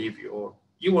won't believe you, or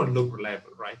you won't look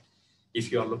reliable, right?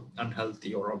 If you are look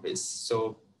unhealthy or obese.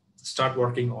 So start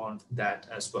working on that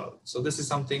as well. So this is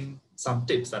some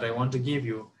tips that I want to give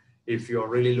you if you're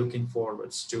really looking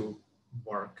forwards to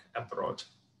work abroad.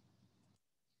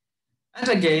 And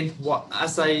again,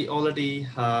 as I already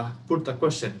put the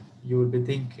question, you will be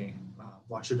thinking,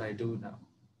 what should I do now?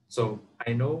 So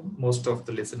I know most of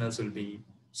the listeners will be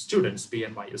students,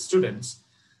 BNYS students.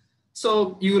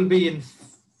 So you will be in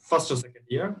first or second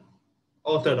year,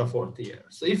 or third or fourth year.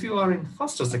 So if you are in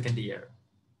first or second year,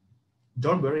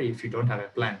 don't worry if you don't have a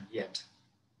plan yet.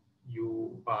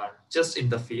 You are just in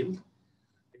the field.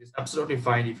 It is absolutely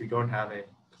fine if you don't have a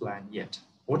plan yet.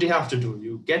 What you have to do,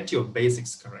 you get your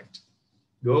basics correct.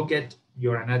 Go get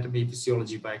your anatomy,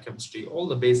 physiology, biochemistry, all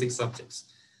the basic subjects.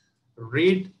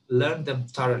 Read, learn them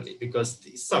thoroughly, because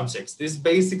these subjects, these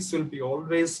basics will be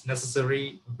always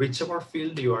necessary whichever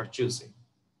field you are choosing.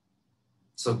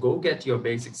 So go get your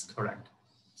basics correct.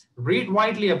 Read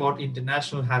widely about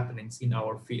international happenings in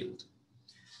our field.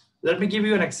 Let me give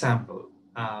you an example.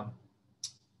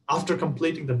 After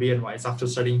completing the BNYS, after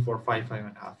studying for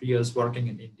 5.5 years, working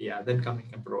in India, then coming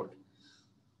abroad,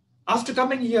 after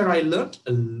coming here, I learned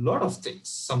a lot of things,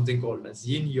 something called as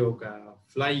yin yoga,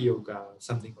 fly yoga,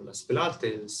 something called as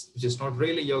Pilates, which is not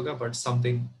really yoga, but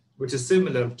something which is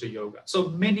similar to yoga. So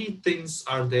many things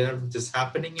are there which is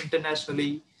happening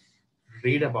internationally.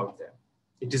 Read about them.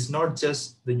 It is not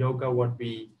just the yoga what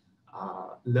we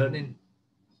learn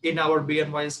in our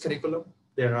BNYS curriculum.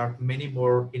 There are many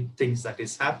more things that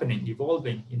is happening,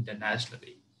 evolving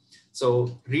internationally.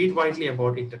 So read widely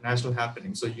about international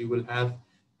happenings, so you will have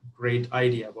great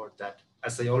idea about that.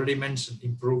 As I already mentioned,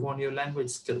 improve on your language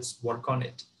skills, work on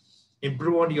it.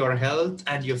 Improve on your health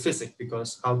and your physique,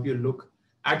 because how you look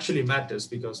actually matters,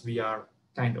 because we are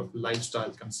kind of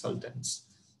lifestyle consultants.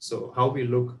 So how we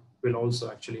look will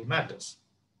also actually matters.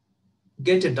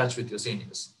 Get in touch with your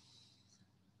seniors.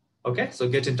 Okay, so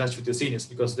get in touch with your seniors,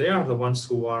 because they are the ones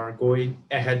who are going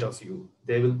ahead of you.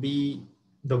 They will be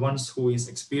the ones who is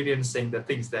experiencing the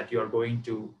things that you are going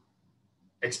to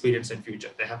experience in future.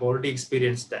 They have already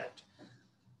experienced that.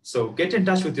 So get in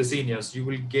touch with your seniors. You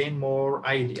will gain more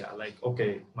idea, like,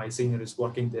 okay, my senior is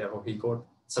working there, or he got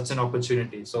such an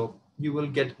opportunity. So you will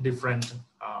get different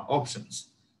options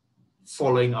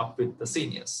following up with the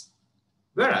seniors.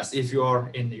 Whereas if you are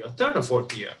in your third or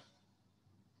fourth year,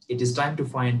 it is time to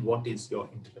find what is your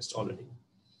interest already.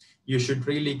 You should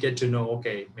really get to know,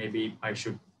 okay, maybe I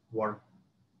should work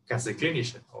as a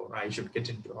clinician, or I should get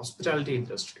into hospitality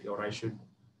industry, or I should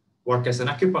work as an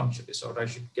acupuncturist, or I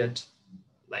should get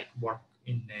like work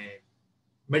in a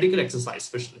medical exercise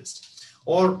specialist,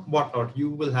 or whatnot. You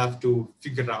will have to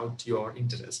figure out your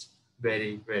interest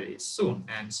very, very soon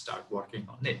and start working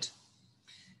on it.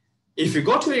 If you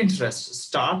got your interest,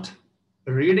 start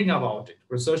reading about it,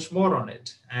 research more on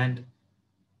it, and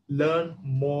learn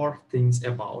more things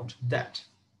about that,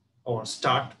 or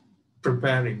start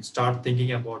preparing, start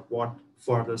thinking about what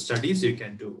further studies you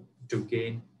can do to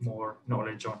gain more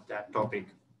knowledge on that topic.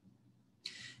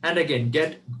 And again,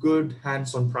 get good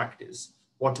hands-on practice.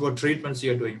 Whatever treatments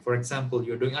you're doing, for example,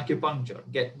 you're doing acupuncture,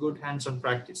 get good hands-on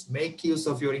practice. Make use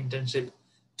of your internship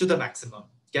to the maximum.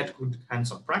 Get good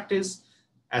hands-on practice.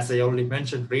 As I already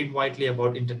mentioned, read widely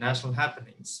about international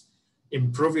happenings.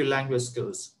 Improve your language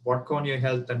skills, work on your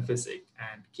health and physique,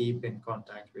 and keep in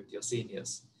contact with your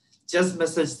seniors. Just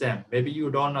message them. Maybe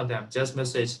you don't know them, just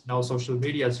message. Now social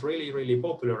media is really, really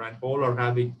popular, and all are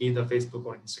having either Facebook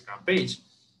or Instagram page.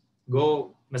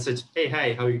 Go message, hey,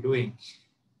 hi, how are you doing?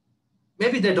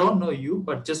 Maybe they don't know you,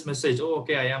 but just message, oh,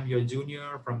 okay, I am your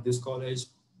junior from this college.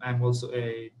 I'm also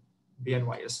a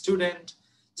BNYS student.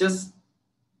 Just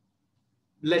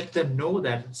let them know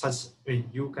that such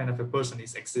you kind of a person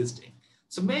is existing.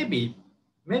 So maybe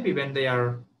when they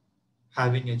are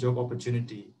having a job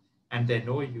opportunity and they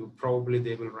know you, probably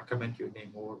they will recommend your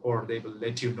name, or they will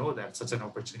let you know that such an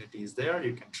opportunity is there.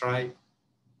 You can try,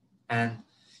 and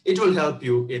it will help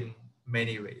you in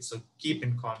many ways. So keep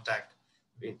in contact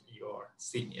with your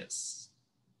seniors.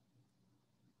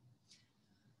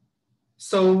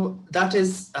 So that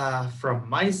is from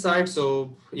my side.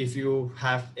 So if you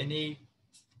have any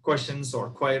questions or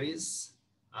queries,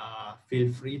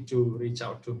 feel free to reach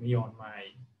out to me on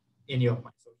any of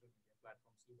my social media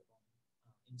platforms, either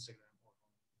on Instagram or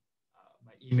on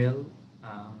my email.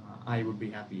 I would be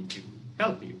happy to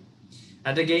help you.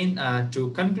 And again,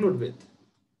 to conclude with,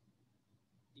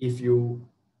 if you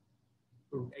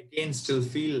again still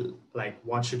feel like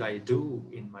what should I do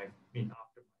after my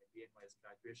BNYS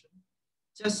graduation,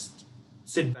 just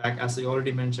sit back. As I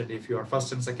already mentioned, if you are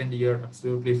first and second year,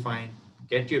 absolutely fine,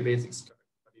 get your basics correct.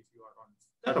 But if you are on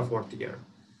third or fourth year,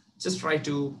 just try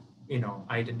to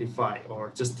identify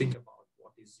or just think about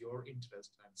what is your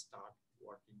interest and start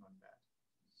working on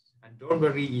that. And don't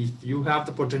worry, if you have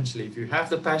the potential, if you have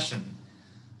the passion,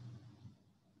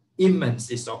 immense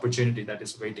is the opportunity that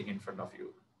is waiting in front of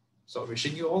you. So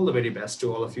wishing you all the very best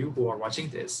to all of you who are watching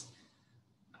this.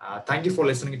 Thank you for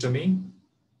listening to me.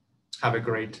 Have a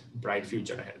great, bright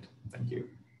future ahead. Thank you.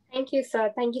 Thank you,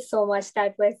 sir. Thank you so much.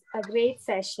 That was a great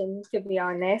session, to be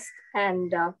honest.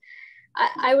 And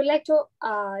I would like to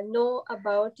know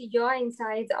about your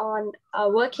insights on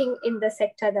working in the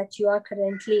sector that you are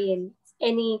currently in.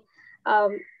 Any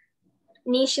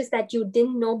niches that you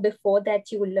didn't know before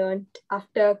that you learned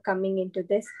after coming into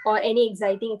this, or any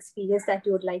exciting experience that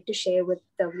you would like to share with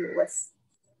the viewers?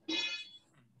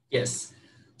 Yes.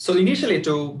 So initially,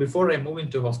 before I moved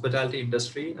into hospitality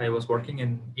industry, I was working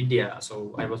in India.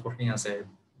 So I was working as a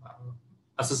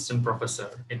assistant professor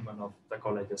in one of the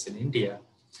colleges in India.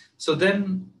 So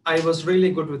then I was really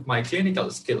good with my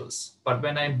clinical skills. But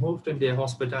when I moved into the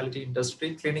hospitality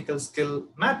industry, clinical skill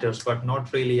matters, but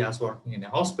not really as working in a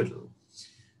hospital.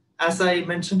 As I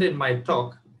mentioned in my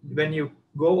talk, when you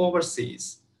go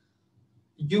overseas,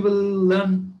 you will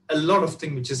learn a lot of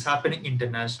things which is happening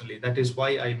internationally. That is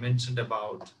why I mentioned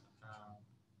about,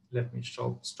 let me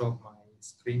stop my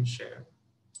screen share.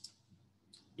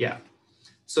 Yeah.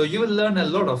 So you will learn a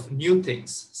lot of new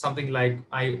things. Something like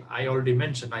I already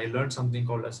mentioned, I learned something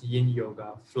called as yin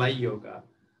yoga, fly yoga,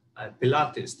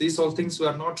 Pilates. These all things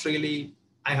were not really,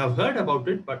 I have heard about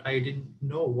it, but I didn't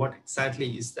know what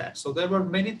exactly is that. So there were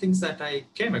many things that I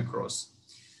came across.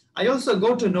 I also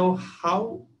got to know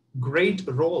how great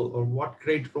role or what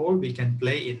great role we can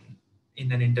play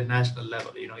in an international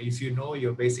level. If you know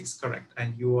your basics correct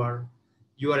and you are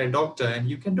a doctor and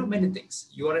you can do many things.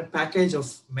 You are a package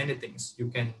of many things. You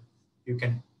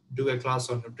can do a class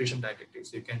on nutrition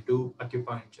dietetics. You can do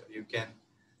acupuncture. You can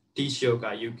teach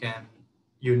yoga.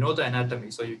 You know the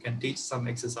anatomy, so you can teach some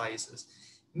exercises,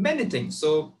 many things.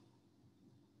 So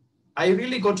I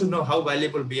really got to know how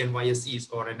valuable BNYS is,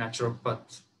 or a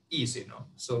naturopath is.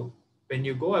 So when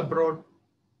you go abroad,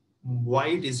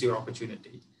 wide is your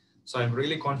opportunity. So I'm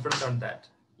really confident on that.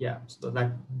 Yeah, so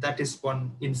that is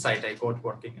one insight I got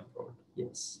working abroad.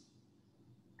 Yes.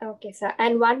 Okay, sir.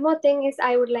 And one more thing is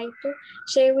I would like to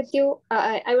share with you,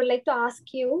 I would like to ask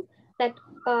you that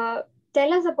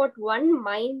tell us about one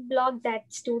mind block that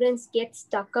students get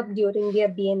stuck up during their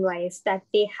BNYS that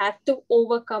they have to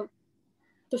overcome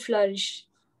to flourish.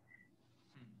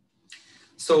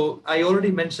 So I already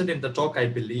mentioned in the talk, I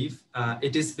believe,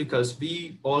 it is because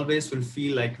we always will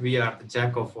feel like we are the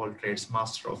jack of all trades,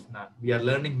 master of none. We are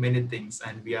learning many things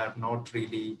and we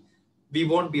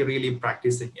won't be really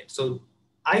practicing it. So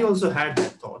I also had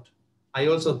that thought. I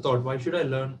also thought, why should I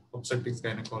learn obstetrics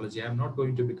gynecology? I'm not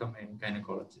going to become a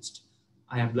gynecologist.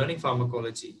 I am learning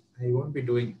pharmacology. I won't be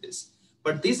doing this.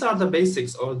 But these are the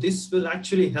basics, or this will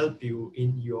actually help you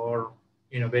in your,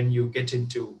 when you get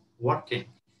into working.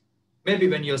 Maybe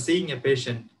when you're seeing a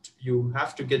patient, you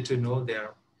have to get to know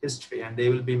their history, and they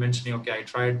will be mentioning, okay, I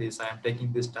tried this, I am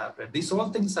taking this tablet. These all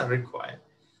things are required.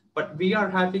 But we are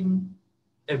having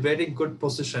a very good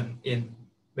position in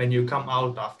when you come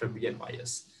out after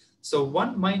BNYS. So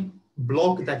one mind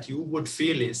block that you would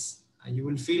feel is, you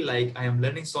will feel like I am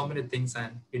learning so many things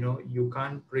and you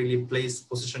can't really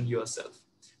position yourself.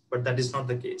 But that is not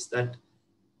the case. That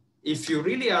if you're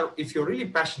really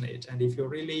passionate, and if you're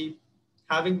really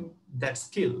having that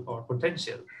skill or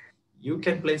potential, you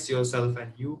can place yourself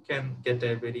and you can get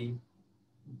a very,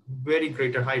 very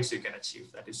greater heights you can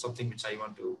achieve. That is something which I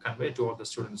want to convey to all the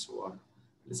students who are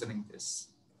listening to this.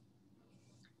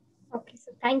 Okay,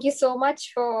 so thank you so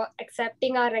much for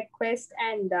accepting our request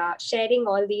and sharing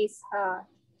all these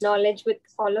knowledge with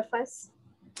all of us.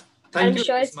 I'm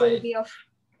sure it's going to be of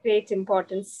great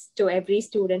importance to every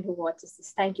student who watches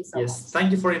this. Thank you so much. Yes,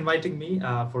 thank you for inviting me,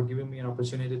 for giving me an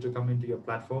opportunity to come into your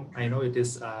platform. I know it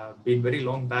is been very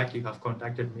long back you have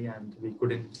contacted me and we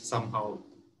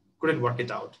couldn't work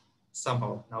it out.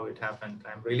 Somehow now it happened.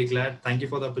 I'm really glad. Thank you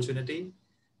for the opportunity,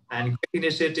 and great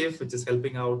initiative which is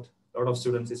helping out a lot of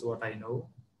students is what I know.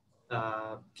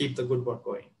 Keep the good work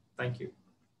going. Thank you.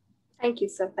 Thank you,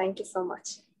 sir. Thank you so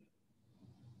much.